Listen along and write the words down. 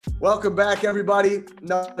Welcome back, everybody.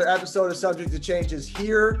 Another episode of Subject to Change is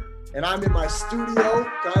here, and I'm in my studio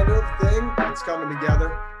kind of thing. It's coming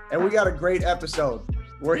together, and we got a great episode.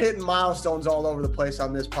 We're hitting milestones all over the place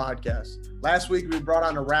on this podcast. Last week, we brought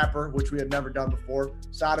on a rapper, which we had never done before.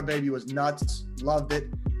 Sada Baby was nuts, loved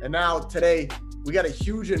it. And now today, we got a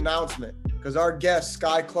huge announcement because our guest,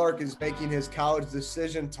 Skyy Clark, is making his college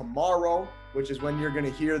decision tomorrow, which is when you're going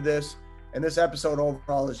to hear this. And this episode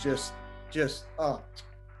overall is just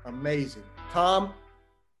amazing. Tom,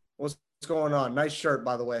 what's going on? Nice shirt,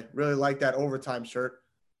 by the way. Really like that overtime shirt.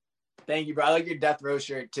 Thank you, bro. I like your death row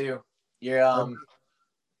shirt too. You're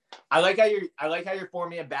I like how you're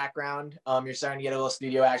forming a background. You're starting to get a little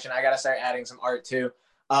studio action. I gotta start adding some art too.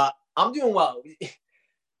 I'm doing well.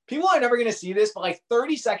 People are never gonna see this, but like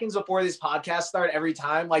 30 seconds before this podcast start every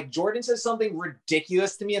time, like Jordan says something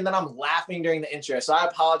ridiculous to me, and then I'm laughing during the intro. So I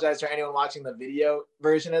apologize for anyone watching the video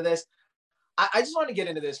version of this. I just want to get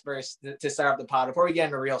into this first to start up the pod before we get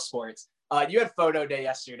into real sports. You had photo day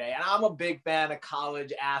yesterday, and I'm a big fan of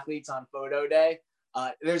college athletes on photo day.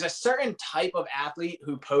 There's a certain type of athlete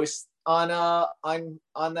who posts on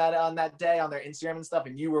that day on their Instagram and stuff,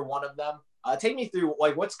 and you were one of them. Take me through,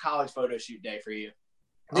 like, what's college photo shoot day for you?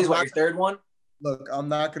 This is what, your third one? Look, I'm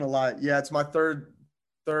not gonna lie. Yeah, it's my third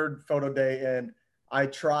photo day, and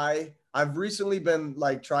I've recently been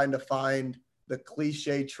like trying to find the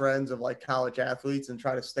cliche trends of like college athletes and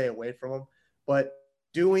try to stay away from them. But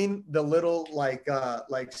doing the little like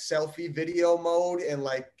selfie video mode and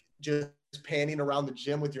like just panning around the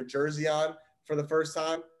gym with your jersey on for the first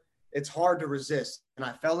time, it's hard to resist. And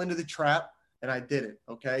I fell into the trap and I did it.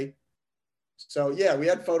 Okay. So yeah, we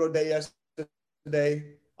had photo day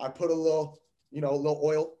yesterday. I put a little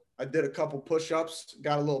oil. I did a couple push-ups,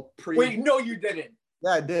 got a little Wait, no, you didn't.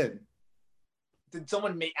 Yeah, I did. Did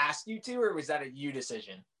someone ask you to, or was that a you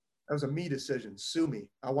decision? That was a me decision. Sue me.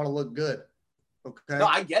 I want to look good. Okay. No,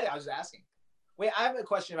 I get it. I was asking. Wait, I have a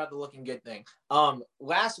question about the looking good thing.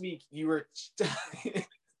 Last week you were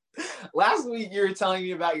telling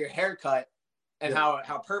me about your haircut and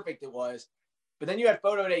how perfect it was. But then you had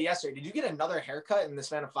photo day yesterday. Did you get another haircut in the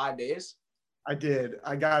span of 5 days? I did.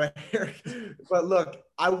 I got a haircut. But look,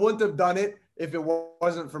 I wouldn't have done it if it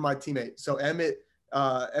wasn't for my teammate. So Emmett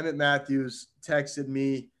Matthews texted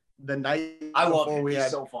me the night before we had.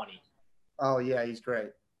 He's so funny. Oh yeah, he's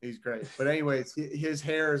great. But anyways, his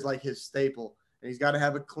hair is like his staple, and he's got to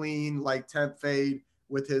have a clean like temp fade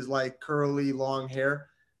with his like curly long hair.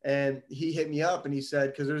 And he hit me up and he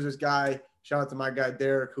said, because there's this guy, shout out to my guy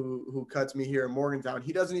Derek, who cuts me here in Morgantown.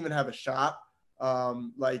 He doesn't even have a shop.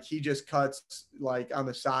 Like he just cuts like on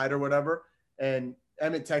the side or whatever. And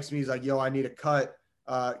Emmett texted me, he's like, yo, I need a cut.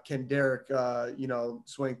 Can Derek,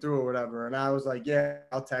 swing through or whatever? And I was like, yeah,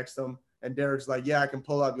 I'll text him. And Derek's like, yeah, I can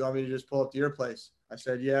pull up. You want me to just pull up to your place? I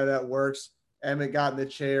said, yeah, that works. Emmett got in the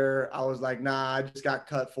chair. I was like, nah, I just got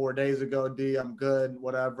cut 4 days ago, D. I'm good,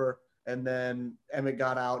 whatever. And then Emmett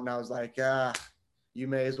got out, and I was like, you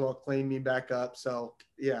may as well clean me back up. So,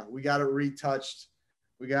 yeah, we got it retouched.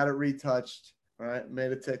 All right,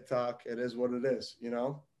 made a TikTok. It is what it is,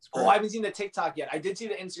 Oh, I haven't seen the TikTok yet. I did see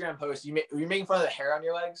the Instagram post. You're making fun of the hair on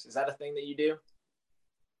your legs? Is that a thing that you do?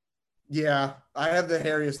 Yeah, I have the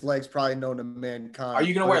hairiest legs probably known to mankind. Are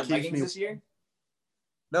you going to wear leggings this year?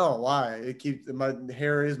 No, why? My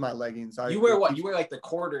hair is my leggings. You wear what? You wear like the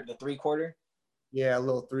 3/4? Yeah, a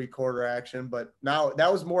little 3/4 action. But now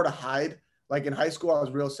that was more to hide. Like in high school, I was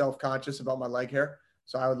real self-conscious about my leg hair.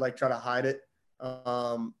 So I would like try to hide it.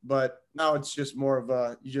 But now it's just more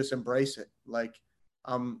of you just embrace it. Like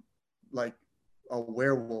I'm like a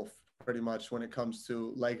werewolf pretty much when it comes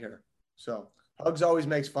to leg hair. So Hugs always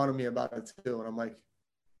makes fun of me about it too. And I'm like,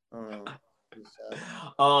 I don't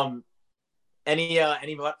know.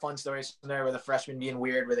 Any fun stories from there with the freshmen being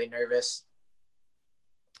weird? Were they nervous?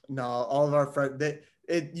 No, all of our friends,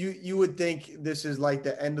 you would think this is like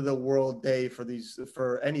the end of the world day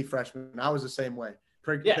for any freshman. I was the same way.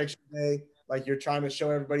 Picture day, like you're trying to show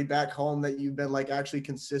everybody back home that you've been like actually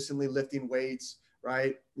consistently lifting weights,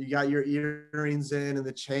 right? You got your earrings in and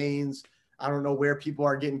the chains. I don't know where people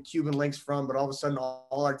are getting Cuban links from, but all of a sudden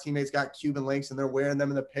all our teammates got Cuban links and they're wearing them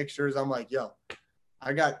in the pictures. I'm like, yo,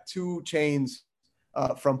 I got 2 chains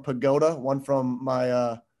from Pagoda, one from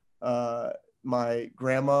my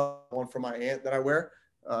grandma, one from my aunt that I wear,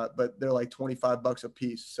 but they're like $25 a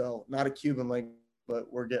piece. So not a Cuban link,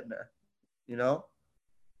 but we're getting there,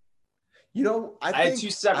 I had 2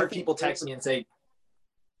 separate people text me and say,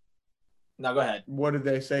 no, go ahead. What did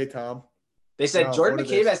they say, Tom? They said, Jordan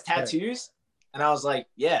McCabe has tattoos. And I was like,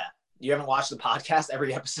 yeah. You haven't watched the podcast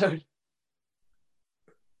every episode?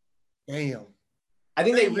 Damn. I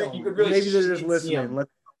think you could really maybe they're just listening.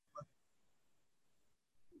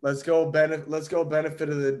 let's go benefit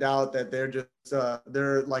of the doubt that they're just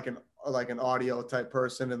they're like an audio type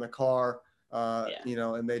person in the car, you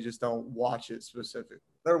know, and they just don't watch it specifically.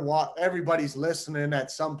 Everybody's listening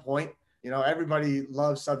at some point. You know, everybody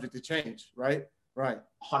loves Subject to Change, right? Right.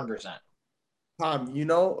 100%. Tom, you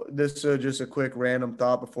know, this just a quick random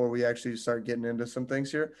thought before we actually start getting into some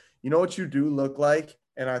things here. You know what you do look like,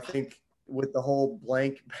 and I think with the whole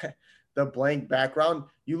the blank background,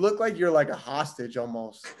 you look like you're like a hostage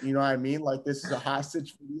almost. You know what I mean? Like this is a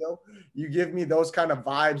hostage video. You give me those kind of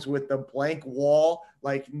vibes with the blank wall.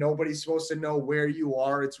 Like nobody's supposed to know where you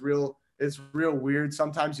are. It's real weird.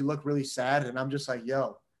 Sometimes you look really sad, and I'm just like,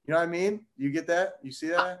 yo, you know what I mean? You get that? You see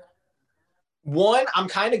that? One, I'm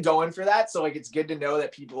kind of going for that. So like, it's good to know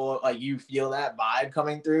that people like you feel that vibe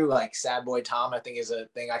coming through. Like Sad Boy Tom, I think is a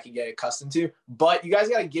thing I can get accustomed to. But you guys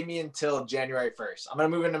got to give me until January 1st. I'm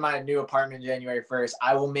going to move into my new apartment January 1st.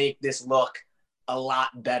 I will make this look a lot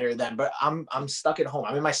better then. But I'm stuck at home.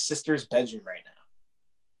 I'm in my sister's bedroom right now.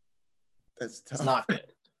 That's tough. It's not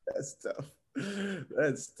good. That's tough.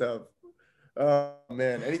 That's tough. Oh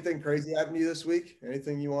man, anything crazy happened to you this week?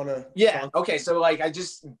 Anything you want to? Yeah. Okay. So like, I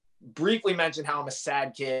just briefly mentioned how I'm a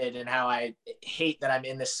sad kid and how I hate that I'm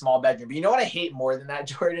in this small bedroom. But you know what I hate more than that,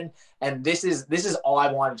 Jordan? And this is all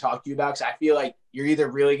I want to talk to you about, because I feel like you're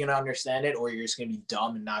either really going to understand it or you're just going to be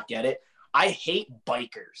dumb and not get it. I hate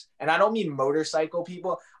bikers. And I don't mean motorcycle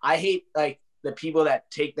people. I hate like the people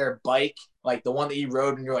that take their bike, like the one that you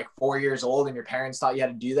rode when you're like 4 years old and your parents taught you how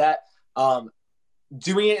to do that,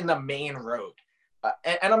 doing it in the main road.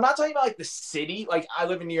 And I'm not talking about like the city. Like I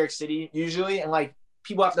live in New York City usually, and like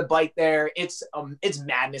people have to bike there. It's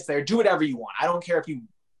madness there. Do whatever you want. I don't care if you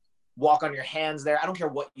walk on your hands there. I don't care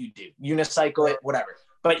what you do. Unicycle it, whatever.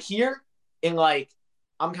 But here in like,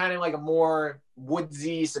 I'm kind of like a more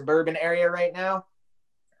woodsy suburban area right now.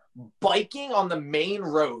 Biking on the main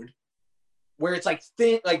road where it's like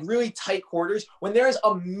thin, like really tight quarters, when there's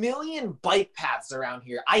a million bike paths around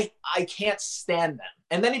here, I can't stand them.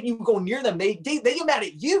 And then if you go near them, they get mad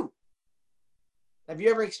at you. Have you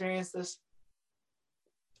ever experienced this?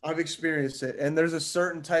 I've experienced it, and there's a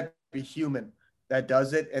certain type of human that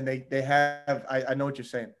does it, and they have. I know what you're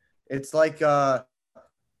saying. It's like I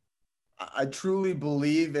truly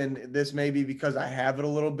believe, and this may be because I have it a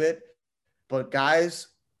little bit, but guys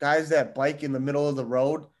that bike in the middle of the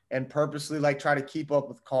road and purposely like try to keep up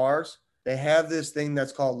with cars, they have this thing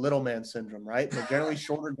that's called little man syndrome, right? They're generally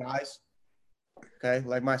shorter guys, okay,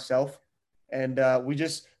 like myself, and we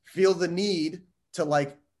just feel the need to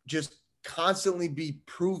like just constantly be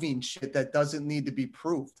proving shit that doesn't need to be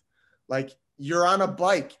proved. Like you're on a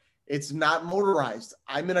bike, it's not motorized.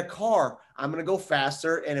 I'm in a car, I'm gonna go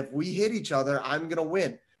faster, and if we hit each other, I'm gonna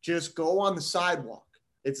win. Just go on the sidewalk.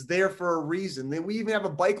 It's there for a reason. Then we even have a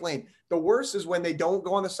bike lane. The worst is when they don't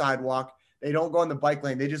go on the sidewalk, they don't go on the bike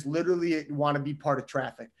lane. They just literally want to be part of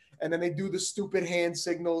traffic. And then they do the stupid hand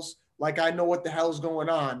signals like I know what the hell's going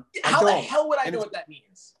on. How the hell would I know what that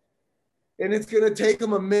means? And it's going to take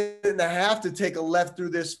them a minute and a half to take a left through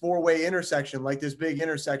this four-way intersection, like this big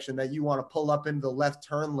intersection that you want to pull up into the left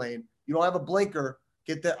turn lane. You don't have a blinker.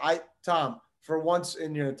 Get that. Tom, for once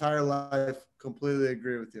in your entire life, completely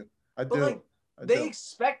agree with you. I do. Like, they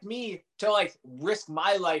expect me to like risk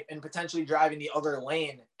my life and potentially drive in the other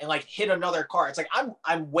lane and like hit another car. It's like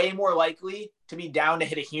I'm way more likely to be down to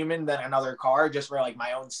hit a human than another car just for like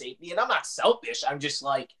my own safety. And I'm not selfish. I'm just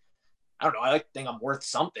like, I don't know. I like to think I'm worth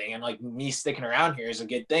something, and like me sticking around here is a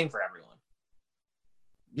good thing for everyone.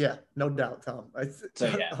 Yeah, no doubt, Tom.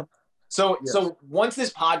 So yeah. So once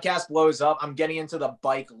this podcast blows up, I'm getting into the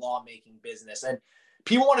bike lawmaking business, and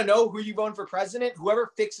people want to know who you voting for president.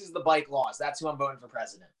 Whoever fixes the bike laws, that's who I'm voting for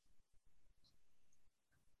president.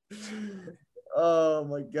 Oh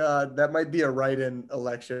my God, that might be a write-in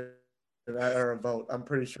election or a vote. I'm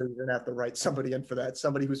pretty sure you're gonna have to write somebody in for that.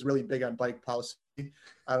 Somebody who's really big on bike policy.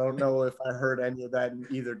 I don't know if I heard any of that in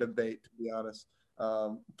either debate, to be honest.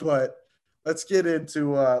 But let's get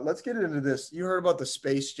into this. You heard about the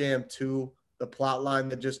Space Jam 2, the plot line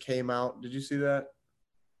that just came out. Did you see that?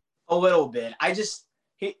 A little bit.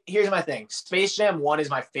 Here's my thing. Space Jam 1 is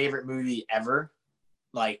my favorite movie ever.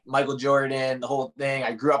 Like Michael Jordan, the whole thing.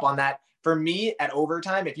 I grew up on that. For me, at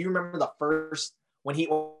overtime, if you remember the first when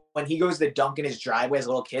he goes to dunk in his driveway as a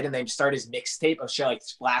little kid and they start his mixtape of shit like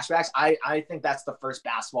flashbacks, I think that's the first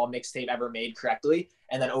basketball mixtape ever made correctly.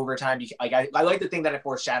 And then overtime, I like to think that it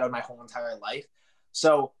foreshadowed my whole entire life.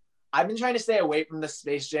 So I've been trying to stay away from the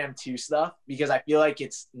Space Jam 2 stuff because I feel like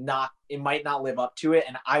it might not live up to it.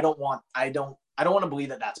 And I don't want to believe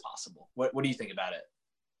that that's possible. What do you think about it?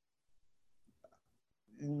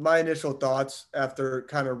 My initial thoughts after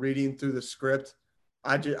kind of reading through the script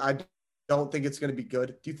I don't think it's going to be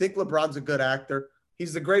good. Do you think LeBron's a good actor?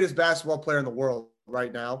 He's the greatest basketball player in the world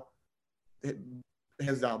right now,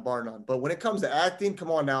 hands down, bar none. But when it comes to acting, come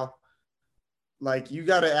on now. Like, you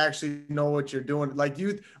got to actually know what you're doing. Like,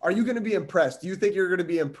 are you going to be impressed? Do you think you're going to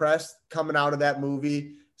be impressed coming out of that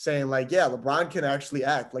movie saying, like, yeah, LeBron can actually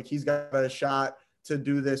act, like he's got a shot to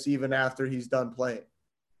do this even after he's done playing?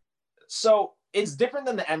 So it's different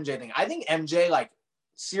than the MJ thing. I think MJ, like,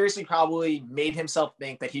 seriously probably made himself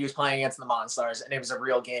think that he was playing against the Monstars and it was a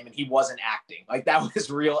real game and he wasn't acting. Like, that was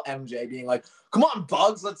real MJ being like, come on,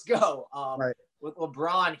 Bugs, let's go. Right. With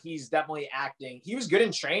LeBron, he's definitely acting. He was good in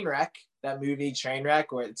Trainwreck, that movie Trainwreck,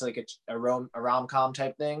 where it's like a rom-com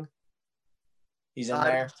type thing. He's in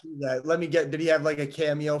there. Did he have like a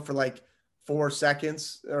cameo for like 4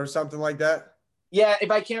 seconds or something like that? Yeah, if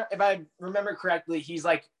I remember correctly, he's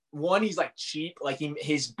like cheap. Like,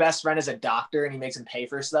 his best friend is a doctor and he makes him pay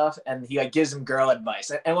for stuff and he like gives him girl advice.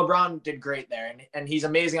 And LeBron did great there. And he's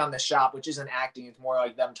amazing on The Shop, which isn't acting. It's more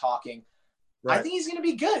like them talking. Right. I think he's going to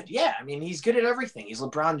be good. Yeah. I mean, he's good at everything. He's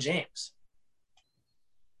LeBron James.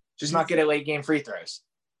 Just not good at late game free throws.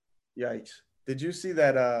 Yikes. Did you see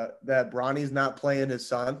that Bronny's not playing his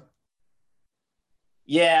son?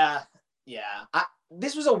 Yeah.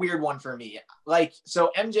 This was a weird one for me. Like,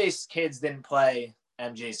 so MJ's kids didn't play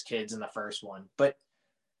MJ's kids in the first one, but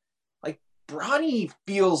like, Bronny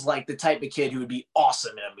feels like the type of kid who would be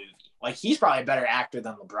awesome in a movie. Like, he's probably a better actor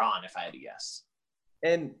than LeBron, if I had to guess.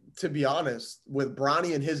 And to be honest, with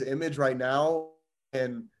Bronny and his image right now,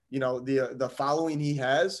 and the following he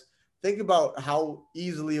has, think about how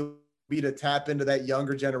easily it would be to tap into that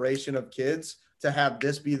younger generation of kids to have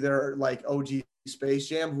this be their like OG Space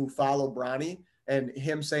Jam who follow Bronny, and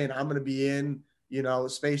him saying, I'm going to be in,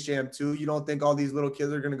 Space Jam 2. You don't think all these little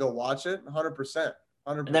kids are going to go watch it? 100%.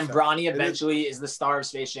 And then Bronny eventually is the star of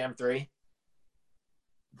Space Jam 3.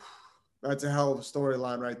 That's a hell of a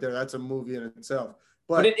storyline right there. That's a movie in itself.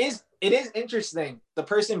 But it is interesting. The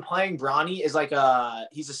person playing Bronny is like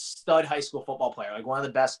he's a stud high school football player, like one of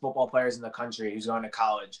the best football players in the country who's going to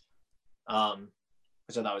college.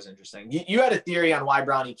 Which I thought was interesting. You had a theory on why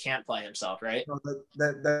Bronny can't play himself, right?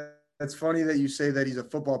 That's funny that you say that he's a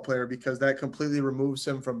football player, because that completely removes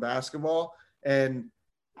him from basketball. And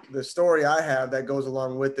the story I have that goes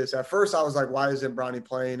along with this, at first I was like, why isn't Bronny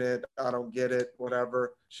playing it? I don't get it.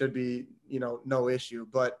 Whatever. Should be, no issue.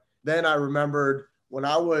 But then I remembered when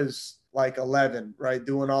I was like 11, right,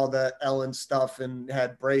 doing all that Ellen stuff and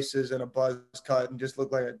had braces and a buzz cut and just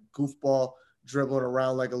looked like a goofball dribbling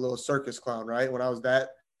around like a little circus clown, right? When I was that,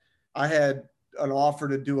 I had an offer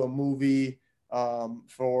to do a movie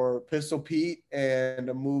for Pistol Pete and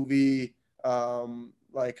a movie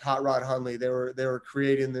like Hot Rod Hundley. They were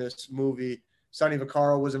creating this movie. Sonny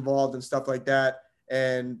Vaccaro was involved and stuff like that.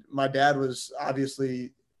 And my dad was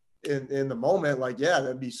obviously in the moment like, yeah,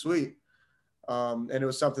 that'd be sweet. And it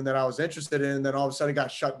was something that I was interested in. And then all of a sudden it got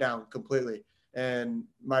shut down completely. And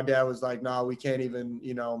my dad was like, no, we can't even,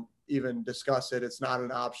 even discuss it. It's not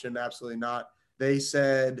an option. Absolutely not. They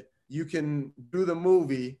said, you can do the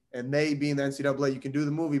movie, and they being the NCAA, you can do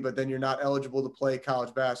the movie, but then you're not eligible to play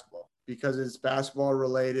college basketball because it's basketball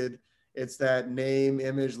related. It's that name,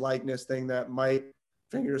 image, likeness thing that might,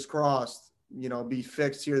 fingers crossed, be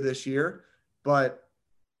fixed here this year. But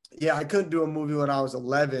yeah, I couldn't do a movie when I was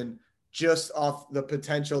 11 just off the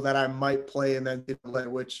potential that I might play in the NCAA,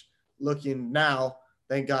 which looking now,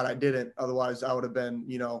 thank God I didn't. Otherwise I would have been,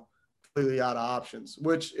 completely out of options,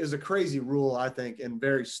 which is a crazy rule, I think, and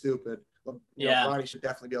very stupid. Bronny should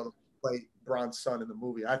definitely be able to play Bron's son in the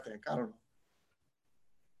movie, I think. I don't know.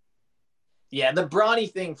 Yeah, the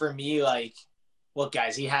Bronny thing for me, like, look,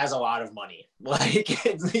 guys, he has a lot of money. Like,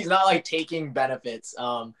 he's not like taking benefits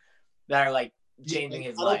that are like changing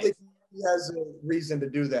his life. I don't think he has a reason to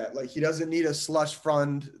do that. Like, he doesn't need a slush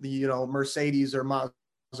fund, Mercedes or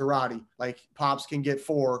Maserati. Like, Pops can get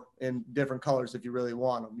 4 in different colors if you really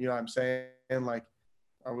want them. You know what I'm saying? Like,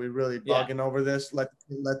 are we really bugging over this? Let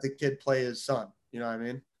the kid play his son. You know what I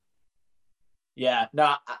mean? Yeah,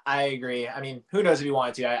 no, I agree. I mean, who knows if he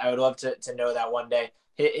wanted to? I would love to know that one day.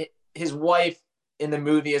 His wife in the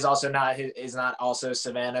movie is not also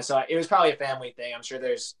Savannah, so it was probably a family thing. I'm sure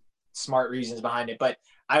there's smart reasons behind it, but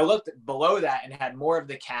I looked below that and had more of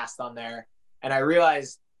the cast on there, and I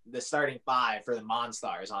realized the starting 5 for the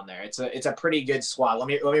Monstars on there. It's a pretty good squad. Let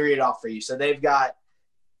me read it off for you. So they've got.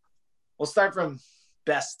 We'll start from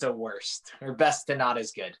best to worst, or best to not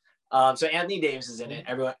as good. So Anthony Davis is in it.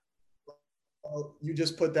 Everyone. Well, you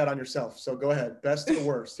just put that on yourself. So go ahead. Best to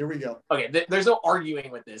worst. Here we go. Okay. There's no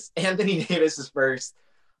arguing with this. Anthony Davis is first.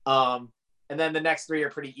 And then the next 3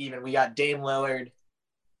 are pretty even. We got Dame Lillard,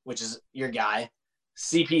 which is your guy.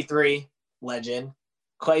 CP3, legend.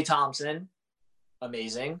 Klay Thompson,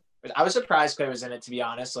 amazing. I was surprised Klay was in it, to be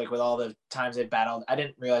honest. Like, with all the times they battled, I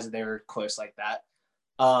didn't realize that they were close like that.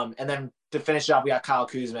 And then to finish off, we got Kyle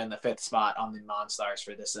Kuzma in the 5th spot on the Monstars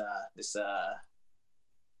for this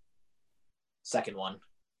second one.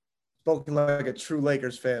 Spoken like a true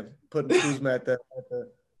Lakers fan, putting Kuzma at the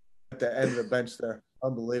end of the bench there.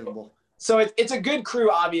 Unbelievable. So it's a good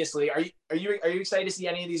crew, obviously. Are you excited to see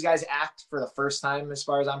any of these guys act for the first time, as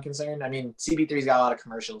far as I'm concerned? I mean, CP3's got a lot of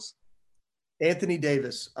commercials. Anthony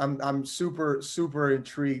Davis, I'm super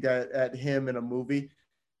intrigued at him in a movie,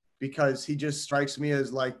 because he just strikes me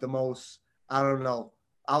as like the most, I don't know,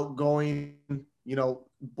 outgoing,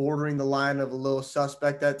 bordering the line of a little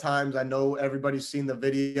suspect at times. I know everybody's seen the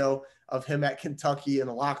video of him at Kentucky in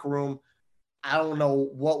the locker room. I don't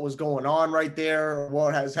know what was going on right there or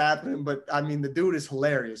what has happened, but I mean, the dude is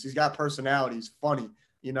hilarious. He's got personality. He's funny.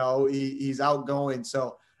 He's outgoing.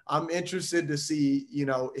 So I'm interested to see,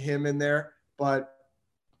 him in there, but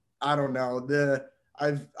I don't know.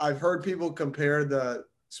 I've heard people compare the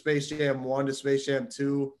Space Jam 1 to Space Jam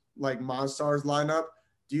 2, like Monstars lineup.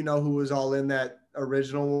 Do you know who was all in that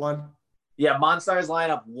original one? Yeah, Monstars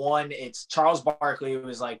lineup 1, it's Charles Barkley, who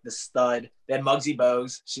was like the stud. Then Muggsy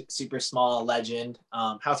Bogues, super small legend.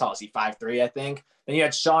 How tall is he? 5'3", I think. Then you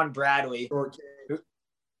had Sean Bradley.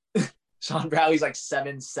 Sean Bradley's like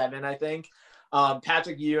 7'7", I think.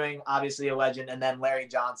 Patrick Ewing, obviously a legend, and then Larry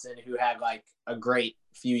Johnson, who had like a great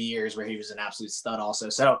few years where he was an absolute stud also.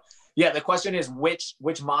 So yeah, the question is which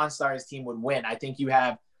Monstars team would win. I think you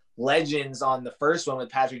have legends on the first one with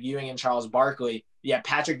Patrick Ewing and Charles Barkley. Yeah,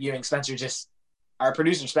 Patrick Ewing, our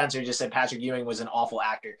producer Spencer just said Patrick Ewing was an awful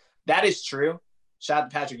actor. That is true. Shout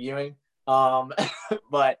out to Patrick Ewing.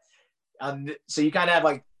 But so you kind of have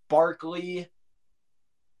like Barkley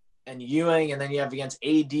and Ewing, and then you have against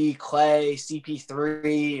AD, Klay,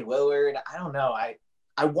 CP3, Lillard. I don't know.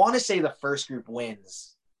 I want to say the first group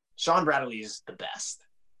wins. Sean Bradley is the best.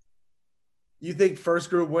 You think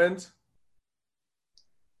first group wins?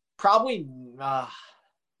 Probably.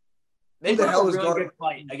 They put up a really good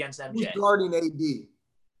fight against MJ. Who's guarding AD?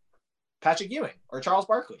 Patrick Ewing or Charles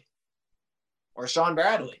Barkley or Sean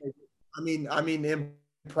Bradley. I mean, in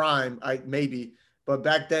prime, maybe, but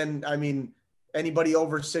back then, I mean, anybody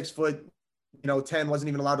over 6 foot, 10 wasn't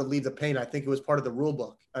even allowed to leave the paint. I think it was part of the rule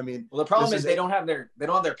book. I mean, well, the problem is they don't have their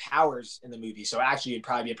powers in the movie, so actually it'd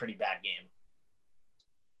probably be a pretty bad game.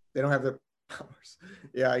 They don't have their powers.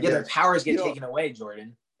 Yeah, their powers get taken away,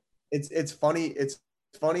 Jordan. It's funny. It's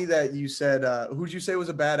funny that you said who'd you say was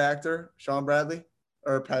a bad actor, Sean Bradley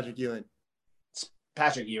or Patrick Ewing?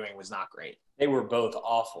 Patrick Ewing was not great. They were both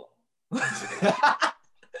awful.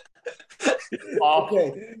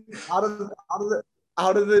 Okay, out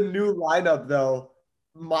of the new lineup though,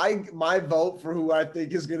 my vote for who I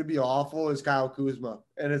think is going to be awful is Kyle Kuzma,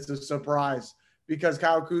 and it's a surprise because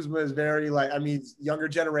Kyle Kuzma is very younger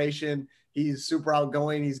generation. He's super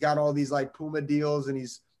outgoing. He's got all these like Puma deals, and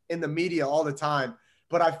he's in the media all the time.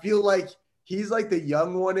 But I feel like he's like the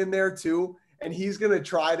young one in there too, and he's gonna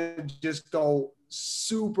try to just go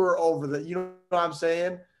super over the. You know what I'm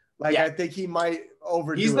saying? Like, yeah. I think he might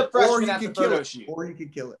overdo it. He's the freshman at the photo shoot. Or he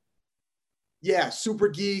could kill it. Yeah, super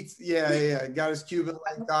geeked. Yeah. Got his Cuban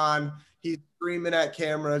link on. He's screaming at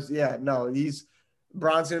cameras. Yeah, no,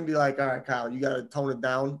 Bron's going to be like, all right, Kyle, you got to tone it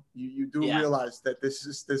down. You do realize that this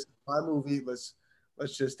is my movie. Let's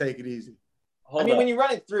just take it easy. When you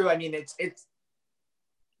run it through, it's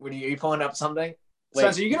what are you pulling up something?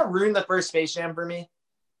 Spencer, are you going to ruin the first Space Jam for me?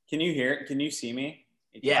 Can you hear it? Can you see me?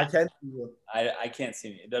 Yeah. I can see you. I can't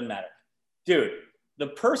see me. It doesn't matter. Dude, the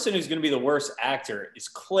person who's going to be the worst actor is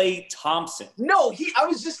Klay Thompson. No, I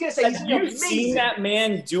was just going to say, have you seen that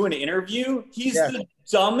man do an interview? He's the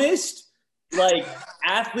dumbest,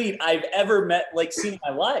 athlete I've ever seen in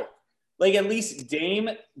my life. At least Dame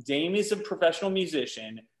is a professional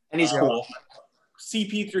musician. And he's cool.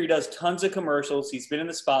 CP3 does tons of commercials. He's been in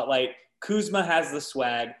the spotlight. Kuzma has the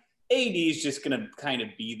swag. AD is just going to kind of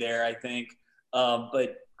be there, I think.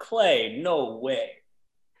 But Klay, no way.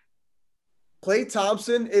 Klay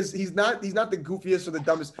Thompson he's not the goofiest or the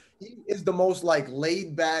dumbest. He is the most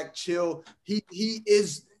laid back, chill. He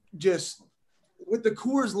is just with the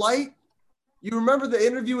Coors Light. You remember the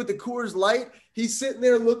interview with the Coors Light? He's sitting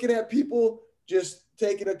there looking at people, just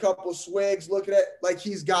taking a couple swags, looking at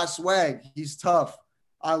he's got swag. He's tough.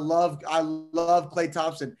 I love Klay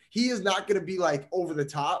Thompson. He is not going to be over the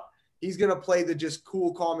top. He's going to play the just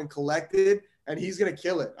cool, calm, and collected, and he's going to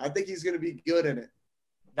kill it. I think he's going to be good in it.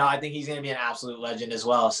 No, I think he's going to be an absolute legend as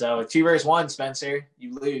well. So 2 versus 1, Spencer,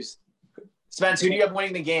 you lose. Spencer, who do you have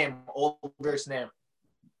winning the game, old versus new?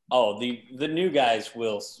 Oh, the new guys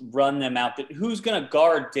will run them out. Who's going to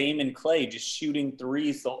guard Dame and Clay just shooting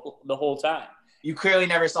threes the whole time? You clearly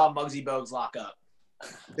never saw Muggsy Bogues lock up.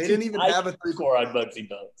 They didn't even have a three score on Muggsy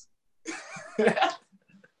Bogues.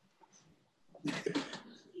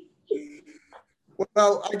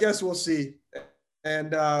 Well, I guess we'll see.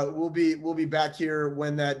 And we'll be back here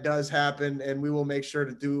when that does happen, and we will make sure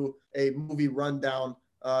to do a movie rundown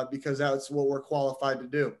because that's what we're qualified to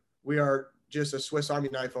do. We are just a Swiss Army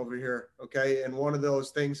knife over here, okay? And one of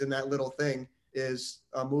those things in that little thing is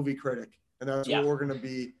a movie critic, and that's what we're going to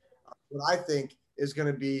be. What I think is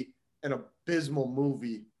going to be an abysmal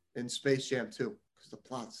movie in Space Jam 2 because the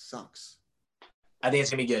plot sucks. I think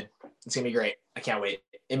it's going to be good. It's going to be great. I can't wait.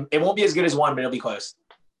 It won't be as good as 1, but it'll be close.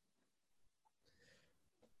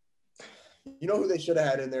 You know who they should have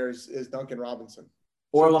had in there is Duncan Robinson.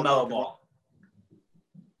 Or LaMelo Ball.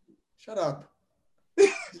 Shut up.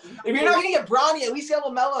 If you're not going to get Bronny, at least get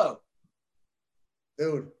LaMelo.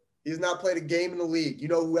 Dude, he's not played a game in the league. You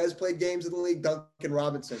know who has played games in the league? Duncan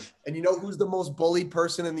Robinson. And you know who's the most bullied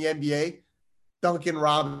person in the NBA? Duncan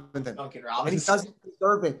Robinson. Duncan Robinson. And he doesn't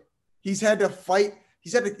deserve it. He's had to fight.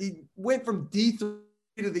 He went from D3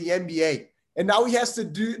 to the NBA. And now he has to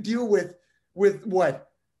deal with what?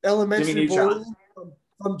 Elementary bullying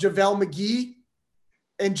from JaVale McGee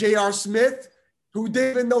and J.R. Smith, who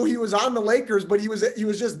didn't even know he was on the Lakers, but he was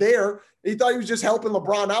just there. He thought he was just helping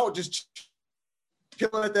LeBron out, just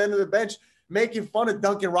chilling at the end of the bench, making fun of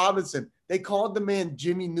Duncan Robinson. They called the man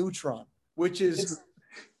Jimmy Neutron, which is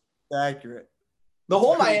accurate. The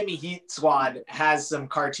whole Miami Heat squad has some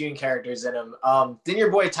cartoon characters in them. Didn't your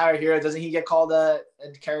boy Tyler Hero, doesn't he get called a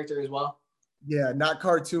character as well? Yeah, not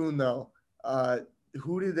cartoon though.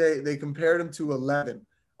 Who did they compared him to 11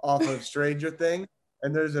 off of Stranger Things,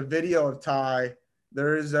 and there's a video of Ty.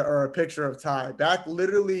 There is a picture of Ty. Back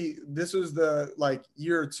literally, this was the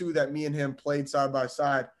year or two that me and him played side by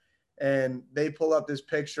side, and they pull up this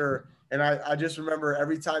picture, and I just remember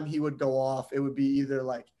every time he would go off, it would be either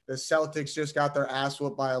like the Celtics just got their ass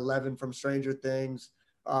whooped by 11 from Stranger Things.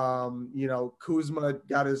 Kuzma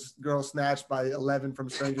got his girl snatched by 11 from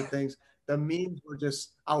Stranger Things. The memes were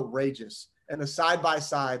just outrageous. And the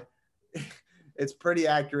side-by-side, it's pretty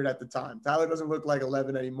accurate at the time. Tyler doesn't look like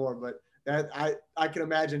 11 anymore, but that I can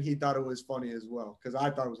imagine he thought it was funny as well because I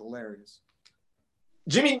thought it was hilarious.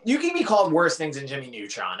 Jimmy, you can be called worse things than Jimmy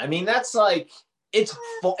Neutron. I mean, that's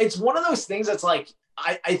it's one of those things that's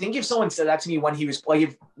I think if someone said that to me when he was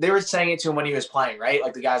if they were saying it to him when he was playing, right?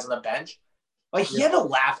 Like the guys on the bench, he had to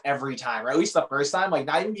laugh every time, or at least the first time,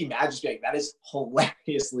 not even be mad, just be like, that is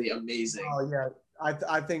hilariously amazing. Oh, yeah.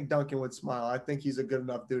 I think Duncan would smile. I think he's a good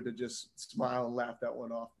enough dude to just smile and laugh that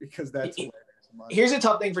one off because that's hilarious. Here's a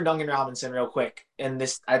tough thing for Duncan Robinson real quick. And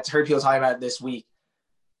this, I've heard people talking about it this week.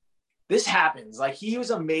 This happens. He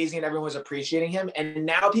was amazing and everyone was appreciating him. And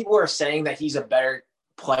now people are saying that he's a better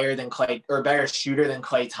player than Klay or a better shooter than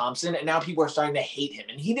Klay Thompson. And now people are starting to hate him.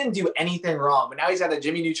 And he didn't do anything wrong. But now he's got the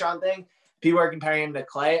Jimmy Neutron thing. People are comparing him to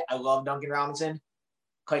Klay. I love Duncan Robinson.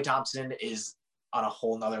 Klay Thompson is on a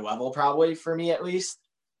whole nother level, probably for me at least.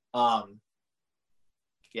 Yeah,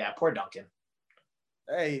 poor Duncan.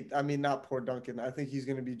 Hey, I mean, not poor Duncan. I think he's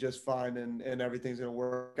going to be just fine and everything's going to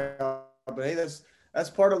work out. But hey, that's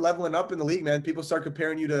part of leveling up in the league, man. People start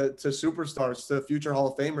comparing you to superstars, to future Hall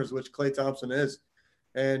of Famers, which Klay Thompson is.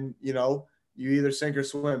 And, you either sink or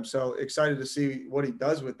swim. So excited to see what he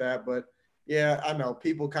does with that. But yeah, I know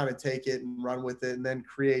people kind of take it and run with it and then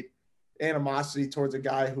create animosity towards a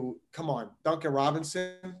guy who, come on, Duncan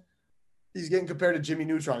Robinson, he's getting compared to Jimmy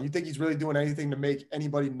Neutron. You think he's really doing anything to make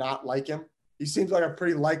anybody not like him? He seems like a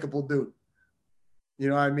pretty likable dude. You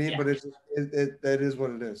know what I mean? Yeah. But that is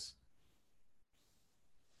what it is.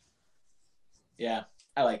 Yeah,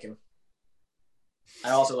 I like him.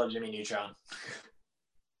 I also love Jimmy Neutron.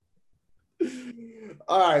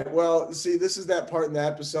 All right. Well, see, this is that part in the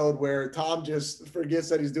episode where Tom just forgets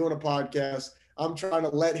that he's doing a podcast. I'm trying to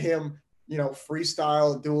let him,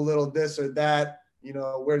 freestyle, do a little this or that.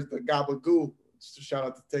 Where's the gabagoo? Shout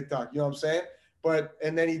out to TikTok. You know what I'm saying?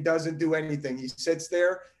 And then he doesn't do anything. He sits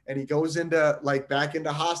there and he goes into back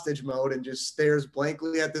into hostage mode and just stares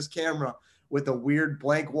blankly at this camera with a weird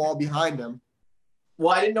blank wall behind him.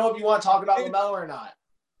 Well, I didn't know if you want to talk about LaMelo or not.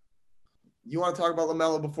 You want to talk about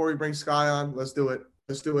LaMelo before we bring Sky on? Let's do it.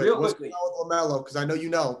 What's going on with LaMelo? Because I know you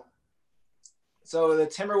know. So the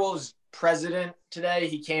Timberwolves president today,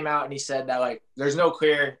 he came out and he said that there's no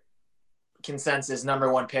clear consensus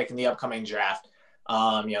number one pick in the upcoming draft.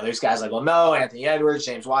 There's guys like LaMelo, Anthony Edwards,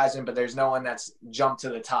 James Wiseman, but there's no one that's jumped to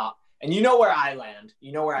the top. And you know where I land.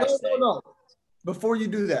 You know where I stay. No. Before you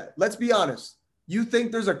do that, let's be honest. You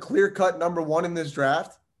think there's a clear-cut number one in this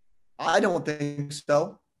draft? I don't think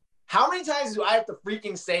so. How many times do I have to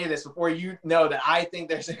freaking say this before you know that I think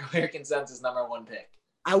there's a clear consensus number one pick?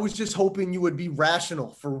 I was just hoping you would be rational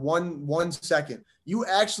for one second. You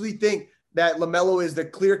actually think that LaMelo is the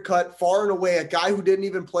clear-cut, far and away, a guy who didn't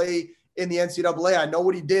even play in the NCAA. I know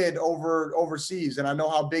what he did overseas, and I know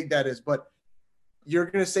how big that is, but you're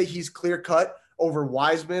going to say he's clear-cut over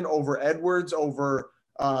Wiseman, over Edwards, over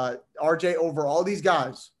RJ, over all these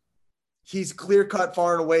guys. He's clear-cut,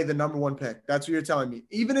 far and away, the number one pick. That's what you're telling me.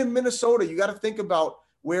 Even in Minnesota, you got to think about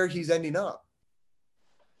where he's ending up.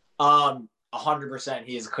 100%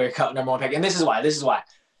 he is a clear-cut number one pick. And this is why.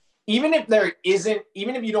 Even if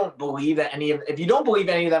you don't believe that if you don't believe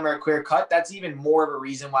any of them are clear cut, that's even more of a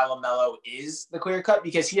reason why LaMelo is the clear cut,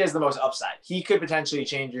 because he has the most upside. He could potentially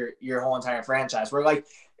change your whole entire franchise. Where like,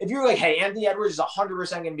 if you're like, hey, Anthony Edwards is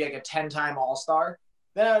 100% going to be like a 10-time All-Star,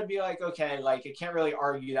 then I would be like, okay, like I can't really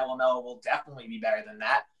argue that LaMelo will definitely be better than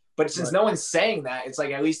that. But since no one's saying that, it's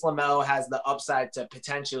like at least LaMelo has the upside to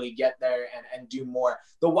potentially get there and do more.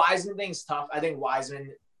 The Wiseman thing's tough. I think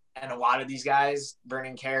Wiseman and a lot of these guys,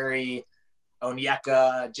 Vernon Carey,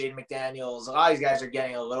 Onyeka, Jaden McDaniels, a lot of these guys are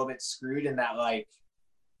getting a little bit screwed in that, like,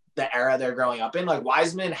 the era they're growing up in. Like,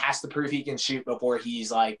 Wiseman has to prove he can shoot before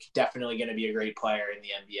he's, like, definitely going to be a great player in the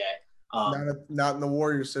NBA. Not in the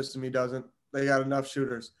Warriors system, he doesn't. They got enough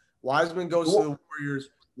shooters. Wiseman goes to the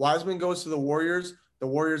Warriors. The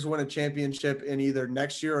Warriors win a championship in either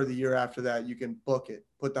next year or the year after that. You can book it.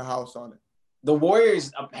 Put the house on it. The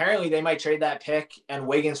Warriors, apparently they might trade that pick and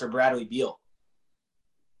Wiggins for Bradley Beal,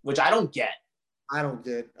 which I don't get. I don't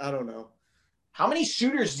know. How many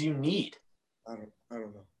shooters do you need? I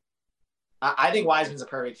don't know. I think Wiseman's a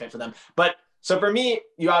perfect fit for them. But so for me,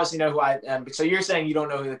 you obviously know who I am. So you're saying you don't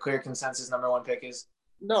know who the clear consensus number one pick is?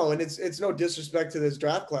 No, and it's no disrespect to this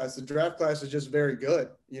draft class. The draft class is just very good.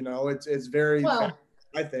 You know, it's very, well,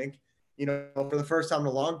 I think, you know, for the first time in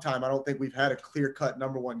a long time, I don't think we've had a clear-cut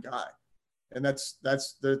number one guy. And that's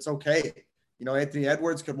okay. You know, Anthony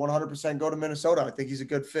Edwards could 100% go to Minnesota. I think he's a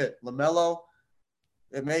good fit. LaMelo,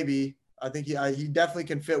 it may be. I think he definitely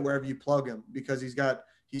can fit wherever you plug him because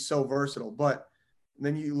he's so versatile. But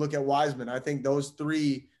then you look at Wiseman. I think those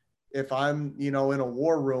three, if I'm, you know, in a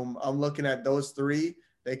war room, I'm looking at those three.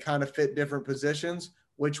 They kind of fit different positions.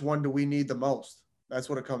 Which one do we need the most? That's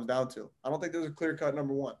what it comes down to. I don't think there's a clear-cut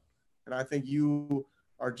number one. And I think you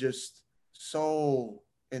are just so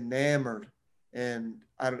enamored and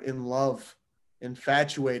in love,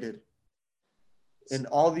 infatuated, and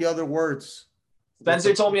all the other words.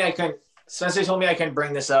 Spencer told me I couldn't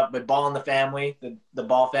bring this up, but Ball in the Family, the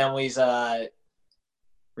Ball family's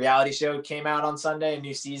reality show came out on Sunday, a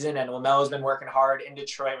new season, and LaMelo's been working hard in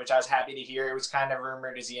Detroit, which I was happy to hear. It was kind of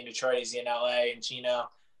rumored, is he in Detroit? Is he in LA and Chino?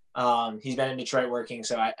 He's been in Detroit working,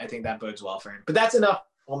 so I think that bodes well for him. But that's enough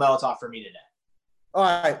LaMelo talk for me today. All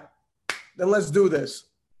right, then let's do this.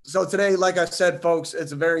 So today, like I said, folks,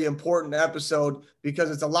 it's a very important episode because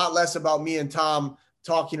it's a lot less about me and Tom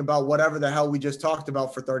talking about whatever the hell we just talked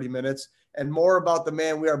about for 30 minutes and more about the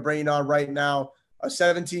man we are bringing on right now, a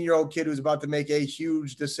 17-year-old kid who's about to make a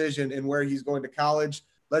huge decision in where he's going to college.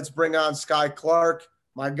 Let's bring on Skyy Clark,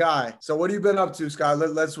 my guy. So what have you been up to,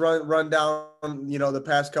 Skyy? Let's run down, you know, the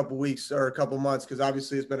past couple weeks or a couple months, because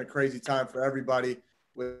obviously it's been a crazy time for everybody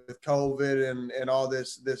with COVID and all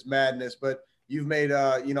this madness. But you've made,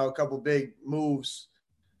 you know, a couple big moves,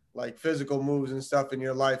 like physical moves and stuff in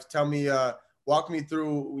your life. Tell me, walk me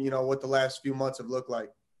through, you know, what the last few months have looked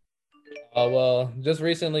like. Well, just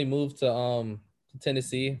recently moved to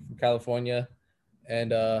Tennessee from California,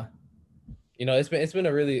 and you know, it's been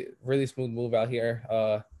a really, really smooth move out here.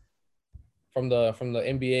 From the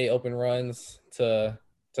NBA open runs to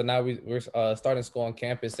now we're starting school on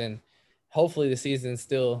campus, and hopefully the season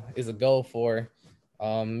still is a goal for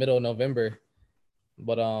middle of November.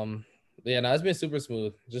 But yeah, no, it's been super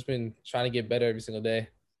smooth. Just been trying to get better every single day.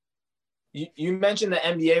 You mentioned the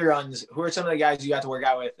NBA runs. Who are some of the guys you got to work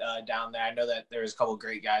out with down there? I know that there was a couple of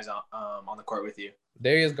great guys on the court with you.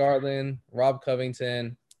 Darius Garland, Rob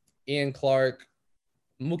Covington, Ian Clark,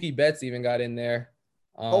 Mookie Betts even got in there.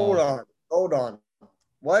 Hold on.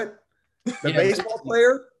 What? The baseball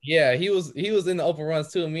player? Yeah, he was in the open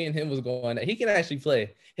runs too. Me and him was going. He can actually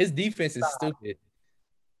play. His defense is stupid.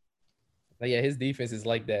 But yeah, his defense is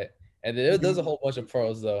like that. And there's a whole bunch of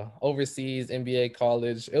pros though, overseas, NBA,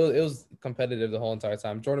 college. It was competitive the whole entire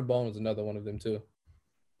time. Jordan Bone was another one of them too.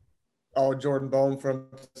 Oh, Jordan Bone from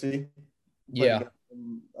Tennessee. Yeah.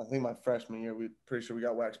 I think my freshman year, pretty sure we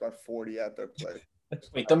got waxed by 40 at their play.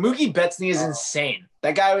 Wait, the Mookie Betts thing is insane.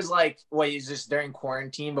 That guy was like, he's just during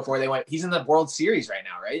quarantine before they went. He's in the World Series right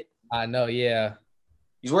now, right? I know, yeah.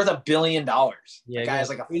 He's worth $1 billion. Yeah, that guy is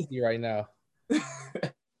like crazy right now.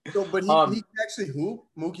 So, but he can actually hoop.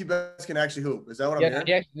 Mookie Betts can actually hoop. Is that what I'm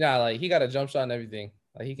hearing? Like he got a jump shot and everything.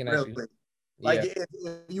 Like he can actually. Like if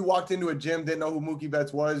you walked into a gym, didn't know who Mookie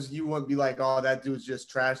Betts was, you wouldn't be like, "Oh, that dude's just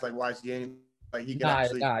trash." Like, why is he ain't like he can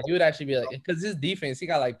actually? Nah, you would actually be like, because his defense, he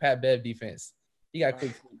got like Pat Bev defense. He got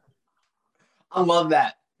quick feet. I love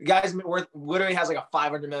that. The guy's worth literally has like a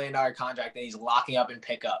 $500 million contract that he's locking up and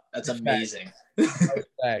pick up. That's amazing.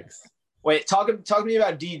 Thanks. Wait, talk to me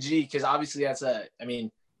about DG, because obviously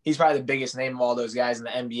he's probably the biggest name of all those guys in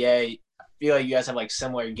the NBA. I feel like you guys have like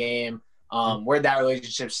similar game. Where'd that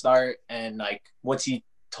relationship start, and like what's he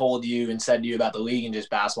told you and said to you about the league and just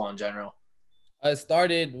basketball in general? It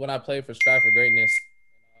started when I played for Strive for Greatness.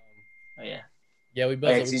 Oh yeah. Yeah, we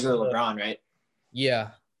built. He's with LeBron, right? Yeah,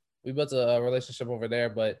 we built a relationship over there,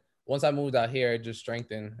 but once I moved out here, it just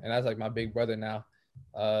strengthened, and that's like my big brother now.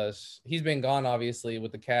 He's been gone obviously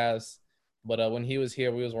with the Cavs, but when he was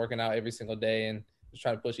here, we was working out every single day and just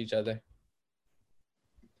trying to push each other.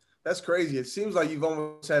 That's crazy. It seems like you've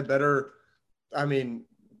almost had better. I mean,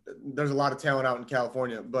 there's a lot of talent out in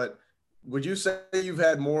California, but would you say you've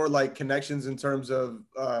had more like connections in terms of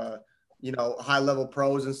high level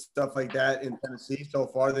pros and stuff like that in Tennessee so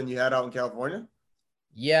far than you had out in California?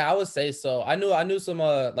 Yeah, I would say so. I knew some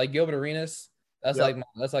like Gilbert Arenas. That's Yep.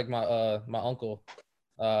 like my uncle.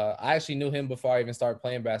 I actually knew him before I even started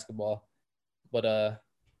playing basketball. But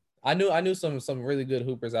I knew some really good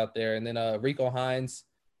hoopers out there. And then Rico Hines,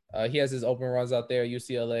 he has his open runs out there at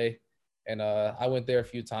UCLA, and I went there a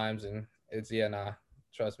few times, and it's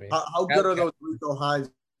trust me. How good are those Rico Hines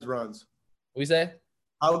runs? What you say?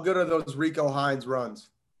 How good are those Rico Hines runs?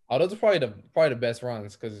 Oh, those are probably the best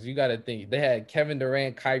runs, because you got to think they had Kevin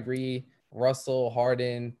Durant, Kyrie, Russell,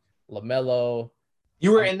 Harden, LaMelo.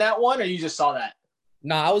 You were in that one, or you just saw that?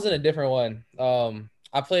 Nah, I was in a different one.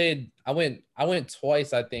 I went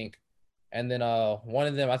twice, I think, and then one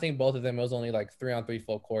of them, I think both of them, it was only like 3-on-3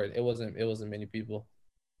 full court. It wasn't many people.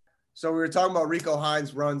 So we were talking about Rico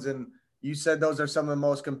Hines runs, and you said those are some of the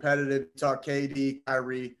most competitive. Talk KD,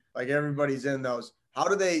 Kyrie, like everybody's in those. How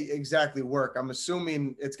do they exactly work? I'm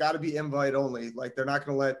assuming it's got to be invite only. Like they're not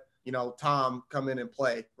going to let Tom come in and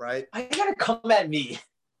play, right? I gotta come at me.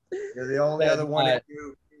 You're the only other one that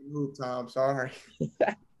you move, Tom. Sorry.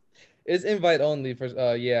 It's invite only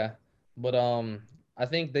for yeah, but I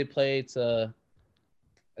think they play it's a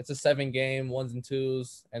 7-game 1s and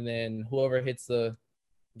 2s, and then whoever hits the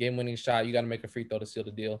game-winning shot, you got to make a free throw to seal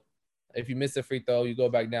the deal. If you miss a free throw, you go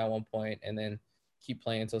back down 1 point and then keep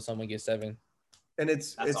playing until someone gets 7. And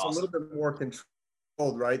it's awesome. A little bit more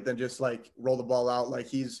controlled, right, than just like roll the ball out. Like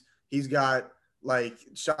he's got like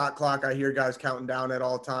shot clock. I hear guys counting down at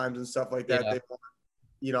all times and stuff like that. Yeah. They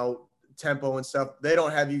want, tempo and stuff. They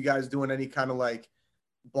don't have you guys doing any kind of like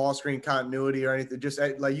ball screen continuity or anything. Just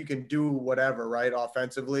like you can do whatever, right,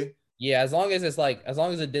 offensively. Yeah, as long as it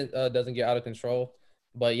doesn't get out of control.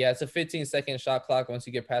 But yeah, it's a 15-second shot clock once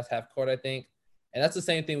you get past half court, I think. And that's the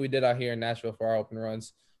same thing we did out here in Nashville for our open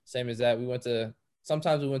runs. Same as that.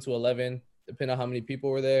 Sometimes we went to 11, depending on how many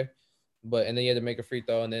people were there. And then you had to make a free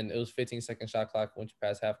throw, and then it was 15-second shot clock once you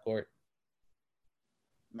pass half court.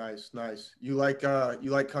 Nice. You like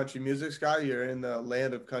country music, Scott? You're in the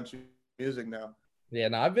land of country music now. Yeah,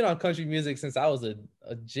 no, I've been on country music since I was a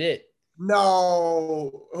jit.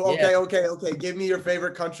 No. Okay, yeah. Okay. Give me your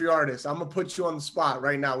favorite country artist. I'm gonna put you on the spot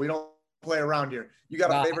right now. We don't play around here. You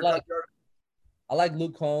got a favorite country artist? I like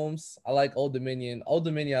Luke Combs. I like Old Dominion. Old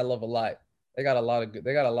Dominion I love a lot. They got a lot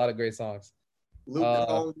of great songs. Luke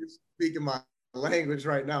Combs, you're speaking my language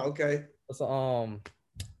right now. Okay. So,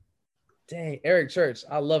 dang, Eric Church.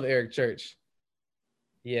 I love Eric Church.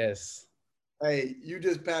 Yes. Hey, you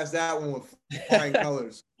just passed that one with flying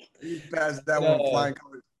colors. You passed that one with flying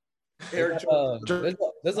colors. Eric Church.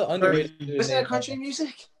 There's an underrated. Listen to country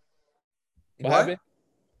music. What happened?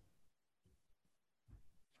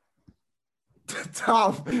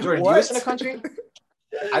 Tom, Jordan, do you listen to country?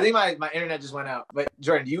 I think my internet just went out. But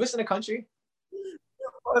Jordan, do you listen to country?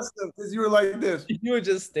 Because you were like this. You were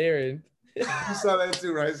just staring. You saw that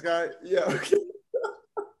too, right, Scott? Yeah.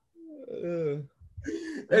 Okay.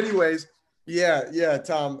 Anyways, yeah,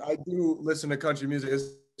 Tom, I do listen to country music. It's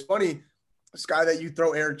funny, Scott, that you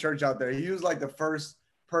throw Eric Church out there. He was like the first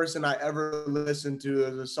person I ever listened to.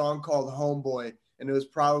 There's a song called Homeboy, and it was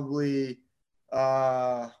probably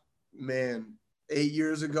 8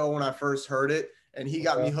 years ago when I first heard it, and he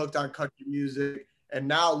got me hooked on country music. And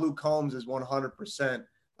now Luke Combs is 100%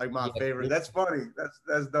 like my favorite. That's funny.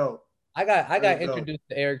 That's dope. I got introduced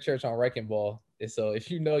to Eric Church on Wrecking Ball, and so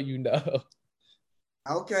if you know, you know.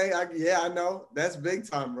 Okay, I know. That's big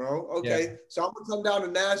time, bro. Okay, Yeah. so I'm gonna come down to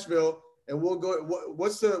Nashville and we'll go.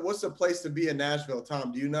 What's the place to be in Nashville,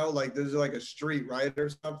 Tom? Do you know? Like, there's like a street, right, or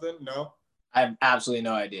something? No. I have absolutely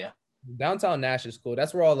no idea. Downtown Nash is cool.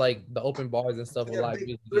 That's where all like the open bars and stuff with Yeah, live big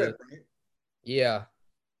music is. strip, right? Yeah,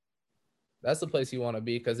 that's the place you want to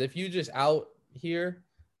be because if you just out here,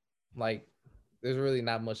 like, there's really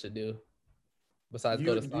not much to do besides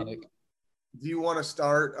go You to do Sonic. do you want to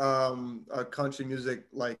start a country music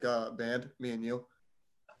like band, me and you,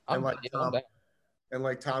 and like I'm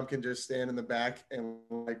down. Tom can just stand in the back and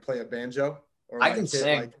like play a banjo or I like can hit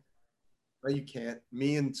sing. like. No, you can't.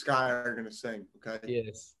 Me and Sky are gonna sing. Okay.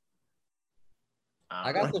 Yes,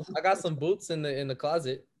 I What? got some boots in the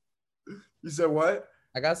closet. You said what?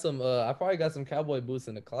 I got some. I probably got some cowboy boots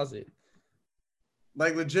in the closet.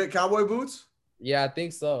 Like legit cowboy boots? Yeah, I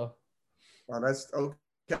think so. Oh, that's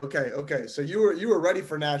okay. Okay. So you were ready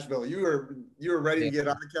for Nashville. You were ready to get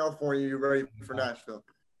out of California. You're ready for Nashville.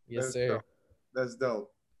 Yes, That's sir.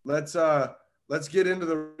 dope. That's dope. Let's get into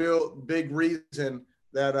the real big reason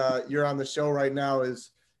that you're on the show right now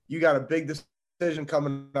is you got a big decision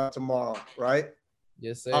coming up tomorrow, right?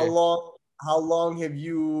 Yes, sir. How long have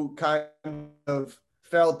you kind of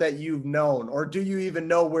felt that you've known, or do you even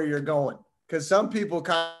know where you're going? Because some people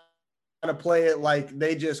kind of play it like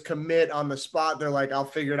they just commit on the spot. They're like, I'll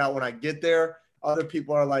figure it out when I get there. Other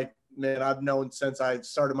people are like, man, I've known since I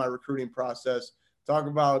started my recruiting process. Talk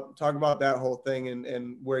about that whole thing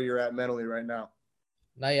and where you're at mentally right now.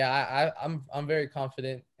 No, yeah, I'm very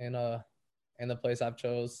confident in the place I've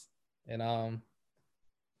chose. And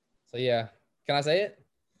so yeah. Can I say it?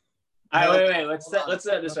 All right, wait. Let's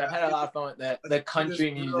set this up. I've had a lot of fun with the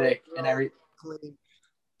country music and every. Clean.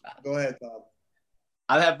 Go ahead, Tom.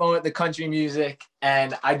 I've had fun with the country music,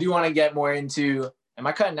 and I do want to get more into. Am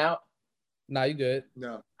I cutting out? No, you good.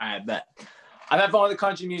 No. I bet. I've had fun with the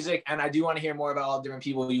country music, and I do want to hear more about all the different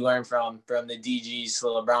people you learn from the DGs, the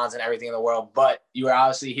LeBrons, and everything in the world. But you are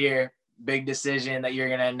obviously here. Big decision that you're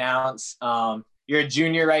going to announce. You're a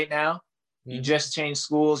junior right now. You just changed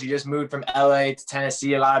schools. You just moved from LA to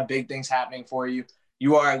Tennessee. A lot of big things happening for you.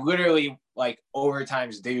 You are literally like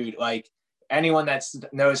overtime's dude. Like anyone that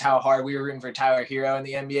knows how hard we were rooting for Tyler Hero in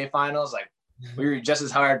the NBA Finals, like we were just as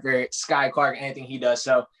hard for Sky Clark, anything he does.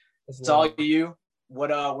 So it's all you.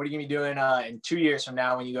 What are you gonna be doing in 2 years from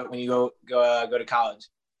now when you go to college?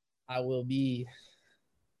 I will be.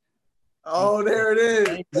 Oh, there it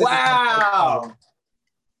is. Wow.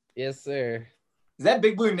 Yes, sir. Is that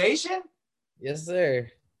Big Blue Nation? Yes, sir.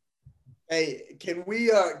 Hey, can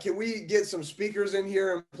we get some speakers in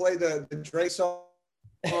here and play the Dre song?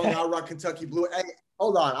 I Rock Kentucky Blue. Hey,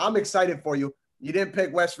 hold on. I'm excited for you. You didn't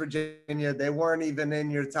pick West Virginia. They weren't even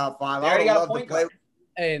in your top five. They already got a point guard.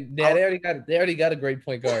 And yeah, they already got a great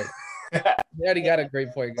point guard. They already got a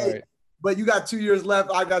great point guard. But you got 2 years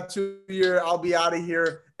left. I got 2 years. I'll be out of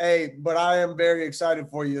here. Hey, but I am very excited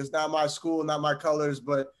for you. It's not my school, not my colors,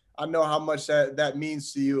 but I know how much that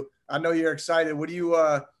means to you. I know you're excited. What are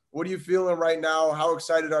you feeling right now? How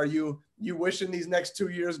excited are you? You wishing these next 2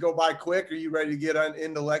 years go by quick? Are you ready to get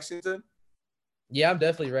into Lexington? Yeah, I'm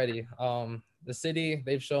definitely ready. The city,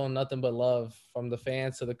 they've shown nothing but love from the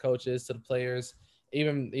fans to the coaches to the players.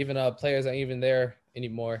 Even players aren't even there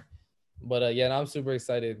anymore. But yeah, I'm super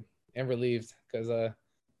excited and relieved because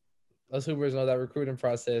us Hoopers know that recruiting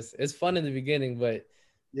process. It's fun in the beginning, but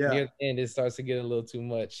near the end it starts to get a little too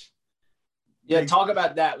much. Yeah, talk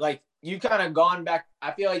about that. Like you kind of gone back.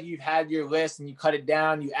 I feel like you've had your list and you cut it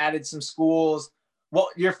down. You added some schools. Well,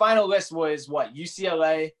 your final list was what?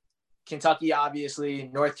 UCLA, Kentucky, obviously,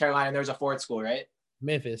 North Carolina. And there was a fourth school, right?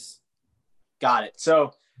 Memphis. Got it.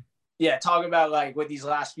 So, yeah, talk about like what these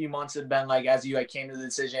last few months have been like as you came to the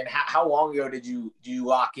decision. How long ago did you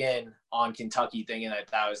lock in on Kentucky, thinking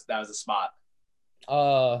that was the spot?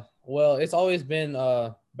 Well, it's always been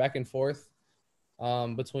back and forth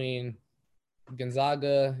between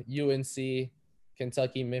Gonzaga, UNC,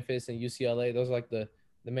 Kentucky, Memphis, and UCLA. Those are like the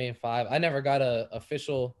main five. I never got a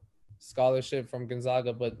official scholarship from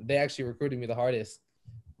Gonzaga, but they actually recruited me the hardest.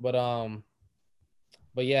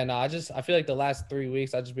 But yeah, no, I feel like the last 3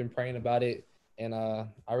 weeks I've just been praying about it, and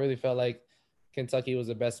I really felt like Kentucky was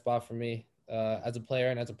the best spot for me as a player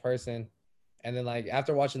and as a person. And then like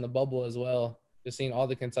after watching the bubble as well, just seeing all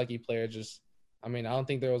the Kentucky players, I don't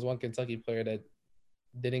think there was one Kentucky player that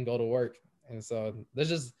didn't go to work. And so there's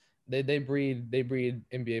just they breed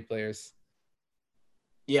NBA players.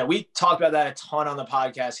 Yeah, we talked about that a ton on the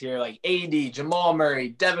podcast here. Like AD, Jamal Murray,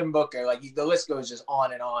 Devin Booker, like the list goes just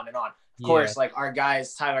on and on and on. Of course, like our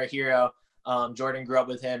guys, Tyler Hero, Jordan grew up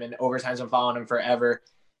with him and Overtime's been following him forever.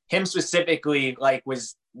 him specifically, like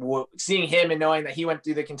seeing him and knowing that he went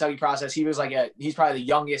through the Kentucky process, he was like he's probably the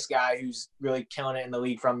youngest guy who's really killing it in the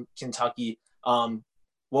league from Kentucky.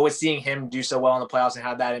 What was seeing him do so well in the playoffs, and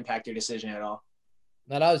how that impact your decision at all?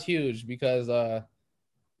 No, that was huge because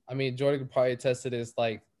I mean, Jordan could probably attest to this.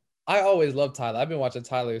 Like, I always loved Tyler. I've been watching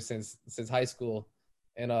Tyler since high school,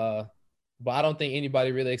 and but I don't think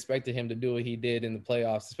anybody really expected him to do what he did in the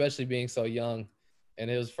playoffs, especially being so young, and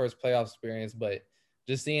it was first playoff experience. But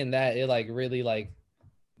just seeing that, it like really like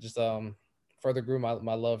just further grew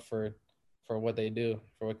my love for what they do,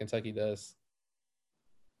 for what Kentucky does.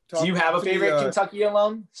 Do you have a favorite Kentucky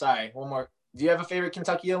alum? Sorry, one more. Do you have a favorite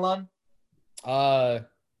Kentucky alum? I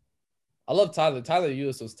love Tyler. Tyler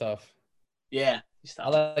Ulis was tough. Yeah. I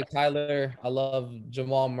like Tyler. I love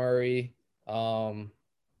Jamal Murray,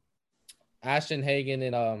 Ashton Hagen,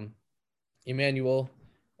 and Emmanuel.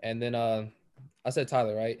 And then I said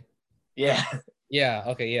Tyler, right? Yeah. Yeah.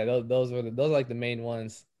 Okay. Yeah. Those are like the main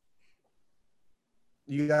ones.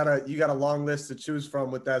 You got a long list to choose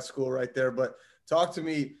from with that school right there. But talk to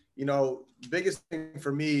me. You know, biggest thing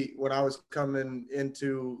for me when I was coming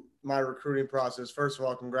into my recruiting process. First of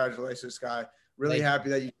all, congratulations, Sky. Really happy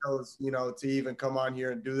that you chose, you know, to even come on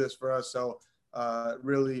here and do this for us. So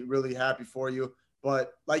really, really happy for you.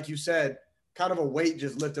 But like you said, kind of a weight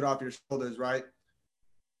just lifted off your shoulders, right?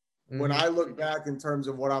 Mm-hmm. When I look back in terms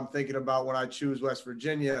of what I'm thinking about when I choose West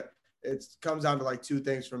Virginia, it comes down to like two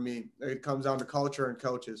things for me. It comes down to culture and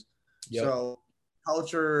coaches. Yep. So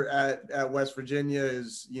culture at West Virginia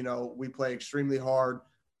is, you know, we play extremely hard.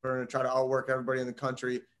 We're going to try to outwork everybody in the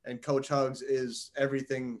country. And Coach Hugs is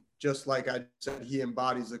everything, just like I said, he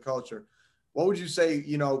embodies the culture. What would you say,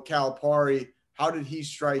 you know, Calipari, how did he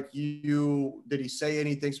strike you? Did he say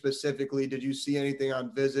anything specifically? Did you see anything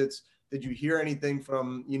on visits? Did you hear anything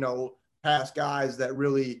from, you know, past guys that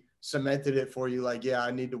really cemented it for you? Like, yeah,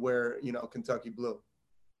 I need to wear, you know, Kentucky blue.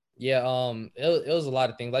 Yeah. It was a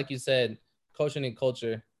lot of things. Like you said, coaching and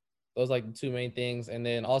culture, those like the two main things. And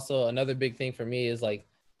then also another big thing for me is like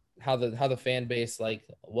how the fan base like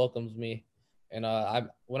welcomes me. And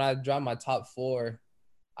when I dropped my top 4,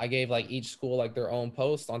 I gave like each school like their own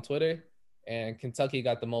post on Twitter, and Kentucky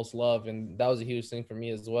got the most love, and that was a huge thing for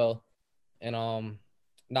me as well. And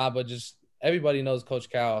but just everybody knows Coach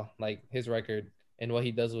Cal, like his record and what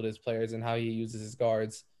he does with his players and how he uses his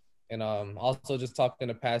guards. And also just talking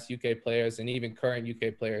to past UK players and even current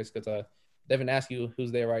UK players, because Devin asked you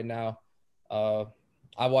who's there right now.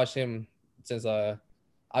 I watched him since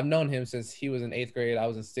I've known him since he was in 8th grade. I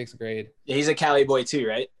was in 6th grade. Yeah, he's a Cali boy too,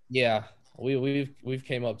 right? Yeah, we've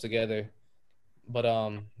came up together. But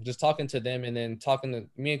just talking to them, and then talking to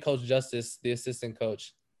me and Coach Justice, the assistant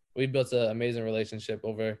coach, we built an amazing relationship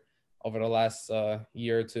over the last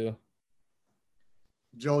year or two.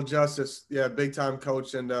 Joel Justice, yeah, big time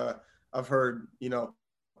coach, and I've heard, you know,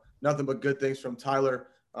 nothing but good things from Tyler,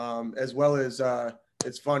 as well as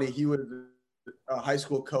it's funny, he was a high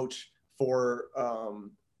school coach for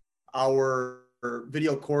our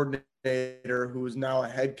video coordinator, who is now a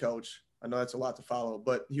head coach. I know that's a lot to follow,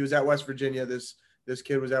 but he was at West Virginia. This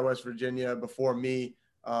kid was at West Virginia before me,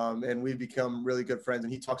 and we've become really good friends.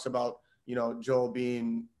 And he talks about, you know, Joel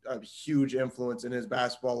being a huge influence in his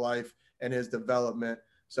basketball life and his development.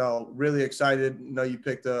 So really excited. I know you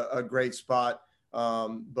picked a great spot.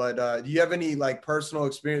 But do you have any like personal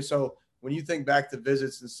experience? So when you think back to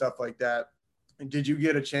visits and stuff like that, did you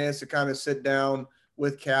get a chance to kind of sit down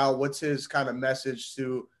with Cal? What's his kind of message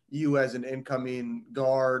to you as an incoming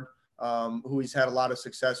guard, who he's had a lot of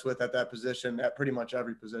success with at that position, at pretty much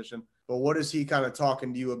every position? But what is he kind of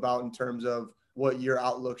talking to you about in terms of what your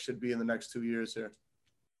outlook should be in the next 2 years here?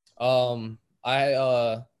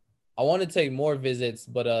 I want to take more visits,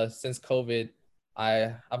 but since COVID,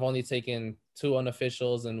 I've only taken 2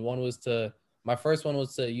 unofficials, and my first one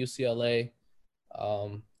was to UCLA,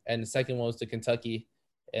 and the second one was to Kentucky.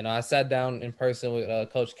 And I sat down in person with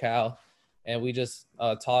Coach Cal, and we just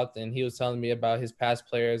talked, and he was telling me about his past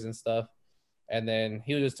players and stuff. And then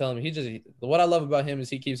he was just telling me, what I love about him is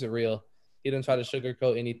he keeps it real. He doesn't try to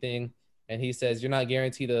sugarcoat anything. And he says, you're not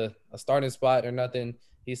guaranteed a starting spot or nothing.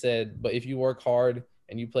 He said, but if you work hard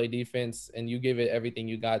and you play defense and you give it everything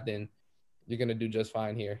you got, then you're going to do just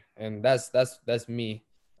fine here. And that's me.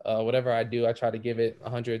 Whatever I do, I try to give it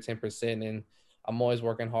 110%, and I'm always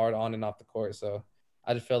working hard on and off the court. So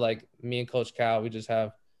I just feel like me and Coach Cal, we just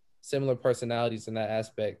have similar personalities in that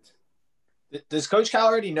aspect. Does Coach Cal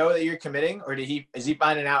already know that you're committing, or is he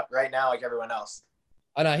finding out right now like everyone else?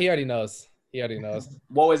 Oh, no, he already knows.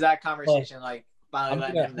 What was that conversation like?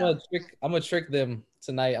 Finally I'm gonna trick them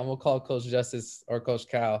tonight. I'm gonna call Coach Justice or Coach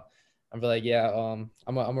Cal, I'm be like, yeah, I'm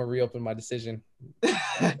gonna reopen my decision.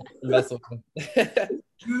 Mess with him.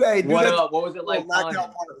 What was it like?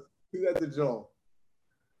 Do that to Joel.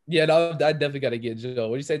 Yeah, no, I definitely got to get Joe.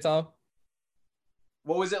 What do you say, Tom?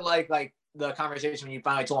 What was it like the conversation when you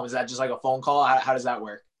finally told him? Is that just like a phone call? How does that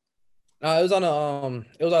work? It was on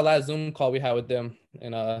it was our last Zoom call we had with them,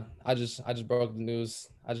 and I just broke the news.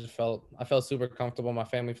 I felt super comfortable. My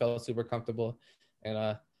family felt super comfortable, and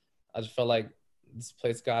I just felt like this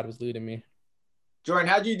place God was leading me. Jordan,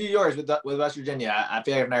 how'd you do yours with West Virginia? I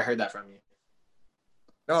feel like I've never heard that from you.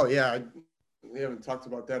 Oh yeah, we haven't talked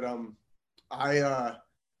about that. I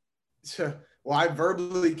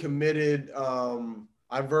verbally committed.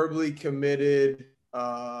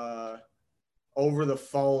 Over the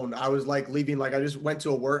phone. I was like leaving, like I just went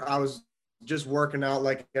to I was just working out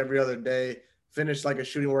like every other day, finished like a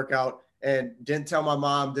shooting workout, and didn't tell my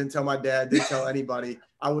mom, didn't tell my dad, didn't tell anybody.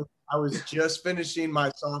 I was just finishing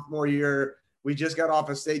my sophomore year. We just got off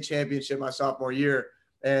a state championship my sophomore year,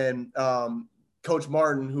 and Coach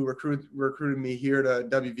Martin, who recruited me here to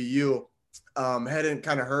WVU, hadn't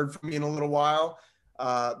kind of heard from me in a little while,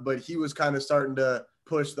 but he was kind of starting to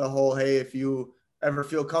push the whole, hey, if you ever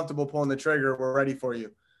feel comfortable pulling the trigger, we're ready for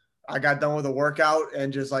you. I got done with a workout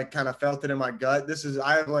and just like kind of felt it in my gut.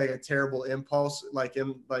 I have like a terrible impulse, like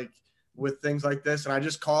with things like this. And I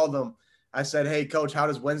just called him. I said, hey coach, how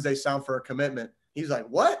does Wednesday sound for a commitment? He's like,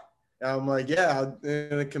 what? And I'm like, yeah, I'm going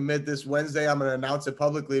to commit this Wednesday. I'm going to announce it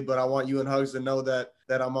publicly, but I want you and Hugs to know that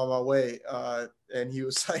I'm on my way. And he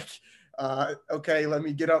was like, okay, let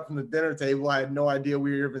me get up from the dinner table. I had no idea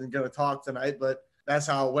we were even going to talk tonight, but that's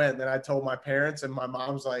how it went. Then I told my parents, and my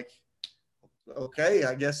mom's like, okay,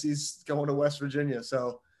 I guess he's going to West Virginia.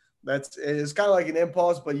 So it's kind of like an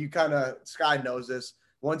impulse, but you kind of, Sky knows this.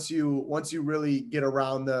 Once you really get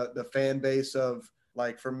around the fan base of,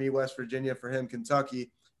 like, for me, West Virginia, for him,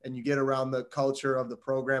 Kentucky, and you get around the culture of the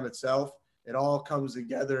program itself, it all comes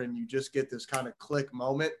together and you just get this kind of click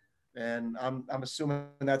moment. And I'm assuming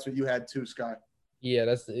that's what you had too, Sky. Yeah,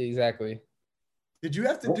 that's exactly. Did you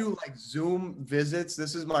have to do like Zoom visits?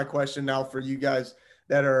 This is my question now for you guys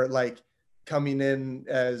that are like coming in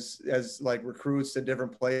as like recruits to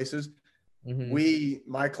different places.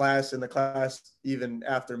 Mm-hmm. My class and the class even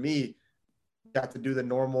after me got to do the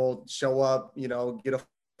normal show up, get a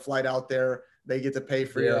flight out there. They get to pay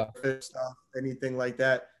for your stuff, anything like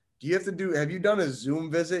that. Have you done a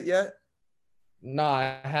Zoom visit yet? No,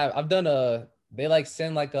 I have. I've done they like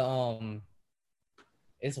send like a,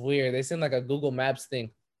 it's weird. They send like a Google Maps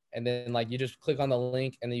thing, and then like you just click on the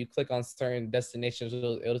link, and then you click on certain destinations.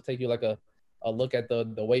 It'll take you like a look at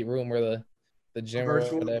the weight room or the gym or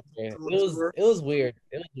whatever. It was weird.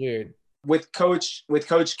 It was weird. With Coach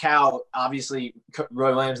Cal, obviously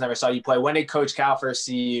Roy Williams never saw you play. When did Coach Cal first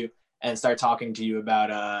see you and start talking to you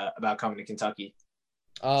about coming to Kentucky?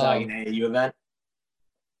 Was that like an AAU event?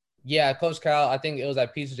 Yeah, Coach Cal. I think it was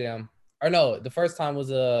at Peach Jam. Or no, the first time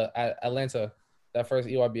was at Atlanta. That first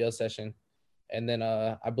EYBL session. And then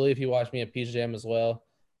I believe he watched me at Peach Jam as well.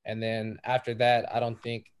 And then after that, I don't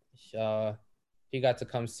think he got to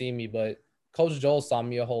come see me, but Coach Joel saw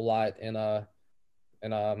me a whole lot and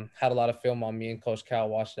had a lot of film on me, and Coach Cal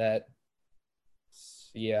watched that.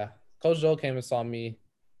 Yeah. Coach Joel came and saw me,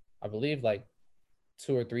 I believe, like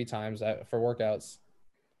 2 or 3 times for workouts.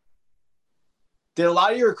 Did a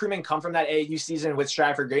lot of your recruitment come from that AAU season with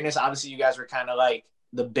Strive for Greatness? Obviously, you guys were kind of like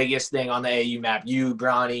the biggest thing on the AAU map. You,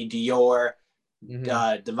 Bronny, Dior,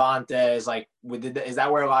 Devontae. Like, is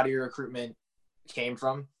that where a lot of your recruitment came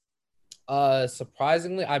from?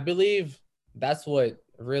 Surprisingly, I believe that's what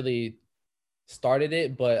really started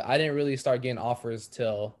it, but I didn't really start getting offers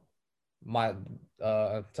till my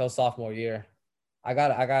till sophomore year. I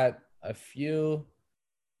got a few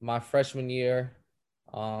my freshman year.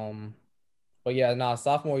 But yeah,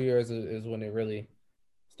 sophomore year is when it really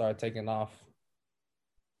started taking off.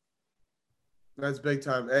 That's big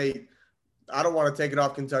time. Hey, I don't want to take it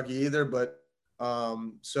off Kentucky either, but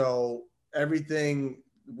so everything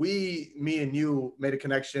me and you made a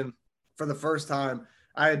connection for the first time.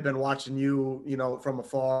 I had been watching you, from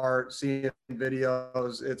afar, seeing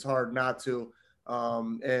videos. It's hard not to,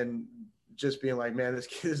 and just being like, man,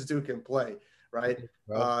 this dude can play, right?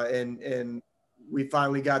 And we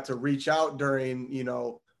finally got to reach out during,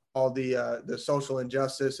 all the social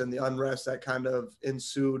injustice and the unrest that kind of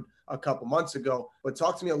ensued a couple months ago. But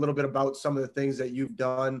talk to me a little bit about some of the things that you've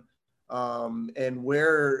done, and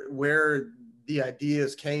where the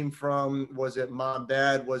ideas came from. Was it mom,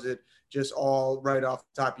 dad? Was it just all right off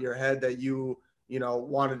the top of your head that you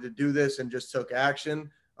wanted to do this and just took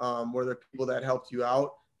action? Were there people that helped you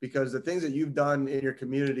out? because the things that you've done in your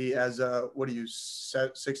community as what are you,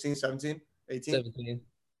 16, 17, 18? 17.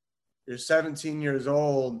 You're 17 years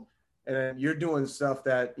old and you're doing stuff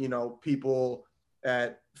that, you know, people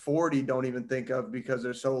at 40 don't even think of because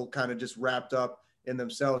they're so kind of just wrapped up in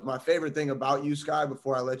themselves. My favorite thing about you, Sky,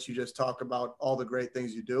 before I let you just talk about all the great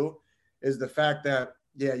things you do, is the fact that,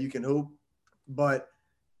 yeah, you can hoop, but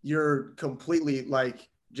you're completely like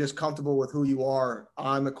just comfortable with who you are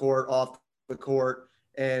on the court, off the court,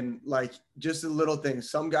 and like just the little things.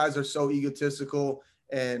 Some guys are so egotistical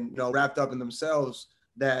and, you know, wrapped up in themselves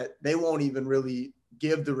that they won't even really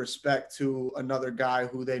give the respect to another guy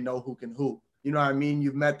who they know who can hoop. You know what I mean?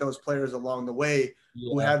 You've met those players along the way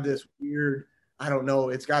who have this weird, I don't know,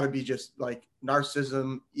 it's got to be just like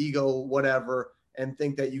narcissism, ego, whatever, and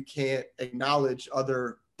think that you can't acknowledge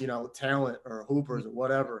other, you know, talent or hoopers or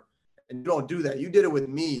whatever. And you don't do that. You did it with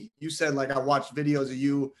me. You said, like, I watched videos of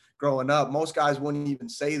you growing up. Most guys wouldn't even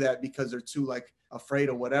say that because they're too like afraid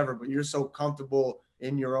or whatever, but you're so comfortable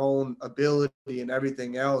in your own ability and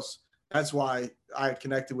everything else. That's why I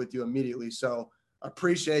connected with you immediately. So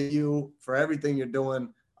appreciate you for everything you're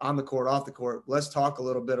doing on the court, off the court. Let's talk a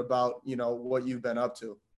little bit about, you know, what you've been up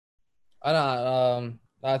to.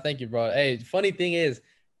 Thank you, bro. Hey, funny thing is,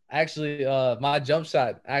 actually, my jump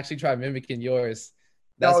shot, I actually tried mimicking yours.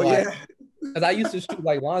 That's why, because I used to shoot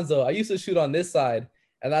like Lonzo. I used to shoot on this side,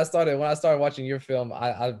 and when I started watching your film,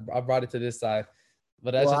 I brought it to this side.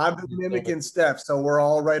 But that's I've been mimicking Steph, so we're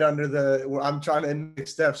all right under the. I'm trying to mimic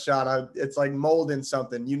Steph's shot. It's like molding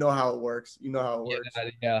something. You know how it works. You know how it works.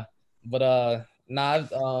 Yeah. But I've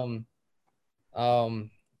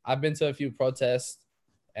been to a few protests,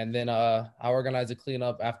 and then I organized a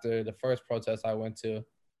cleanup after the first protest I went to,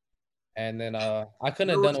 and then I couldn't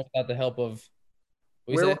have done it without the help of.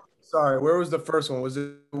 Where was the first one?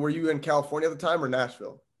 Were you in California at the time or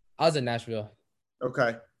Nashville? I was in Nashville.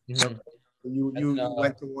 Okay. Mm-hmm. You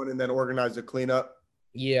went to one and then organized a cleanup?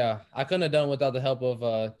 Yeah, I couldn't have done it without the help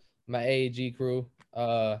of my AAG crew,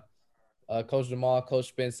 Coach Jamal, Coach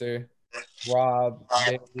Spencer, Rob,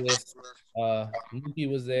 Davis, Mookie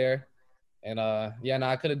was there. And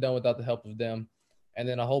I could have done without the help of them. And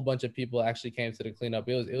then a whole bunch of people actually came to the cleanup.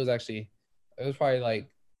 It was probably like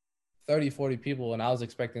 30, 40 people, and I was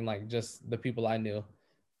expecting like just the people I knew.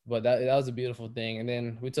 But that was a beautiful thing. And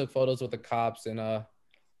then we took photos with the cops, and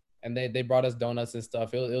they brought us donuts and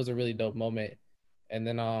stuff. It was a really dope moment. And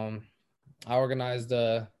then I organized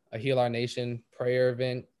a Heal Our Nation prayer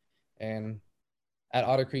event and at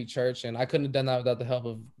Otter Creek Church, and I couldn't have done that without the help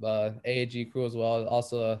of AAG crew as well.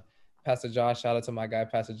 Also, Pastor Josh, shout out to my guy,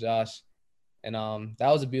 Pastor Josh. And that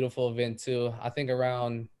was a beautiful event too. I think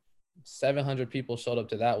around 700 people showed up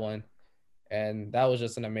to that one, and that was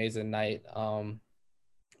just an amazing night.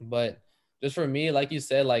 But just for me, like you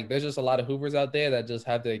said, like there's just a lot of hoopers out there that just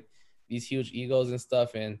have these huge egos and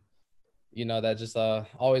stuff, and you know that just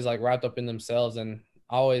always like wrapped up in themselves. And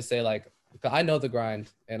I always say like, I know the grind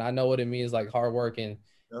and I know what it means, like hard work, and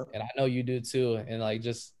I know you do too. And like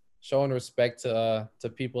just showing respect to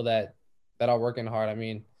people that are working hard. I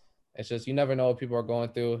mean, it's just, you never know what people are going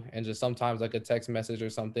through, and just sometimes like a text message or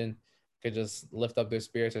something could just lift up their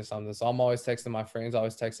spirits or something. So I'm always texting my friends,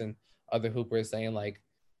 always texting other hoopers saying like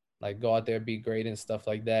go out there, be great and stuff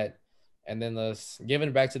like that. And then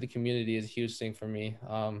giving back to the community is a huge thing for me.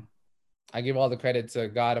 I give all the credit to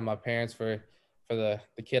God and my parents for the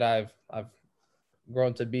kid I've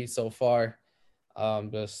grown to be so far.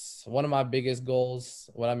 Just one of my biggest goals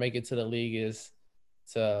when I make it to the league is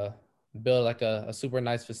to build like a super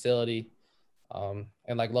nice facility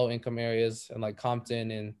in like low income areas and like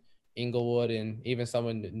Compton and Inglewood and even some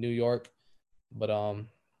in New York. But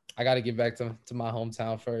I got to give back to my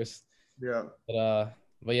hometown first. Yeah.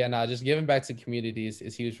 But yeah, just giving back to communities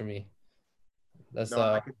is huge for me. That's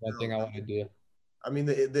one thing I want to do. I mean,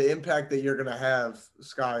 the impact that you're going to have,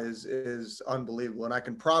 Sky, is unbelievable. And I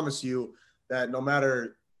can promise you that no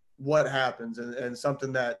matter what happens, and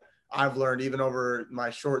something that I've learned even over my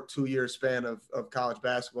short 2-year span of college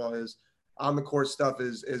basketball is on the court stuff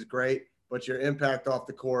is great, but your impact off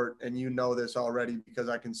the court, and you know this already because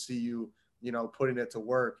I can see you, putting it to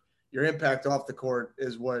work. Your impact off the court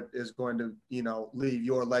is what is going to, leave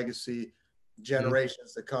your legacy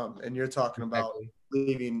generations to come. And you're talking about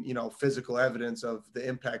leaving, physical evidence of the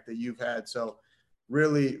impact that you've had. So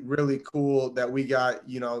really, really cool that we got,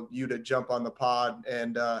 you to jump on the pod,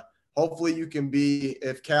 and hopefully you can be,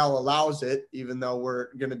 if Cal allows it, even though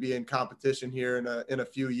we're going to be in competition here in a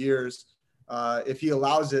few years, if he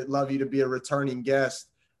allows it, love you to be a returning guest,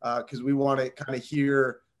 because we want to kind of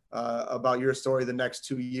hear about your story the next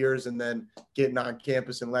 2 years, and then getting on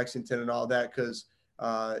campus in Lexington and all that. Because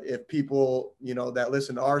If people, that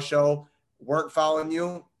listen to our show weren't following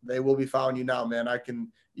you, they will be following you now, man.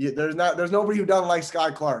 There's nobody who doesn't like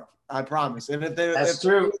Sky Clark. I promise. And That's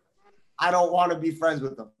true. I don't want to be friends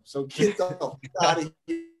with them. So get the fuck out of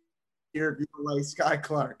here if you don't like Sky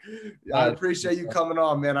Clark. I appreciate you coming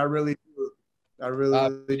on, man. I really do. I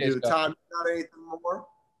really do. Tom, you got anything more?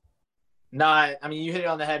 Nah, I mean, you hit it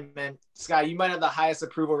on the head, man. Sky, you might have the highest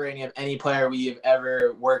approval rating of any player we've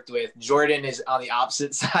ever worked with. Jordan is on the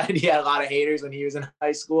opposite side. He had a lot of haters when he was in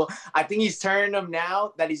high school. I think he's turned them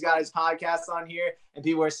now that he's got his podcast on here, and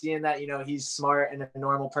people are seeing that, he's smart and a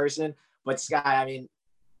normal person. But Sky, I mean,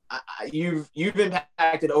 you've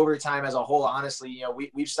impacted Overtime as a whole. Honestly,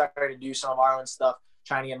 we've started to do some of our own stuff,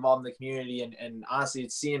 trying to get involved in the community, and honestly,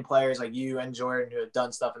 it's seeing players like you and Jordan who have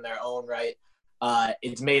done stuff in their own right.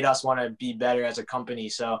 It's made us want to be better as a company.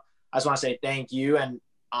 So I just want to say thank you and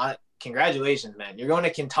congratulations, man. You're going to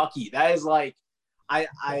Kentucky. That is like,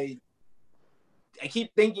 I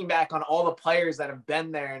keep thinking back on all the players that have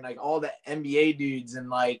been there and like all the NBA dudes and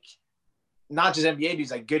like not just NBA dudes,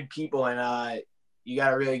 like good people. And you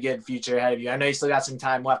got a really good future ahead of you. I know you still got some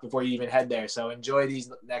time left before you even head there. So enjoy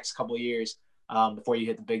these next couple of years before you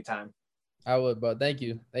hit the big time. I would, bro. Thank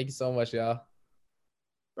you. Thank you so much, y'all.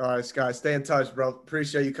 All right, Sky, stay in touch, bro.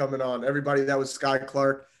 Appreciate you coming on. Everybody, that was Sky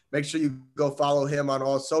Clark. Make sure you go follow him on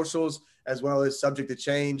all socials, as well as Subject to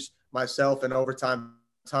Change, myself, and Overtime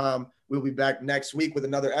Tom. We'll be back next week with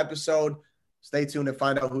another episode. Stay tuned and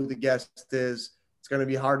find out who the guest is. It's going to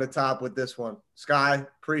be hard to top with this one. Sky,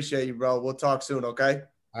 appreciate you, bro. We'll talk soon, okay?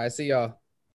 All right, see y'all.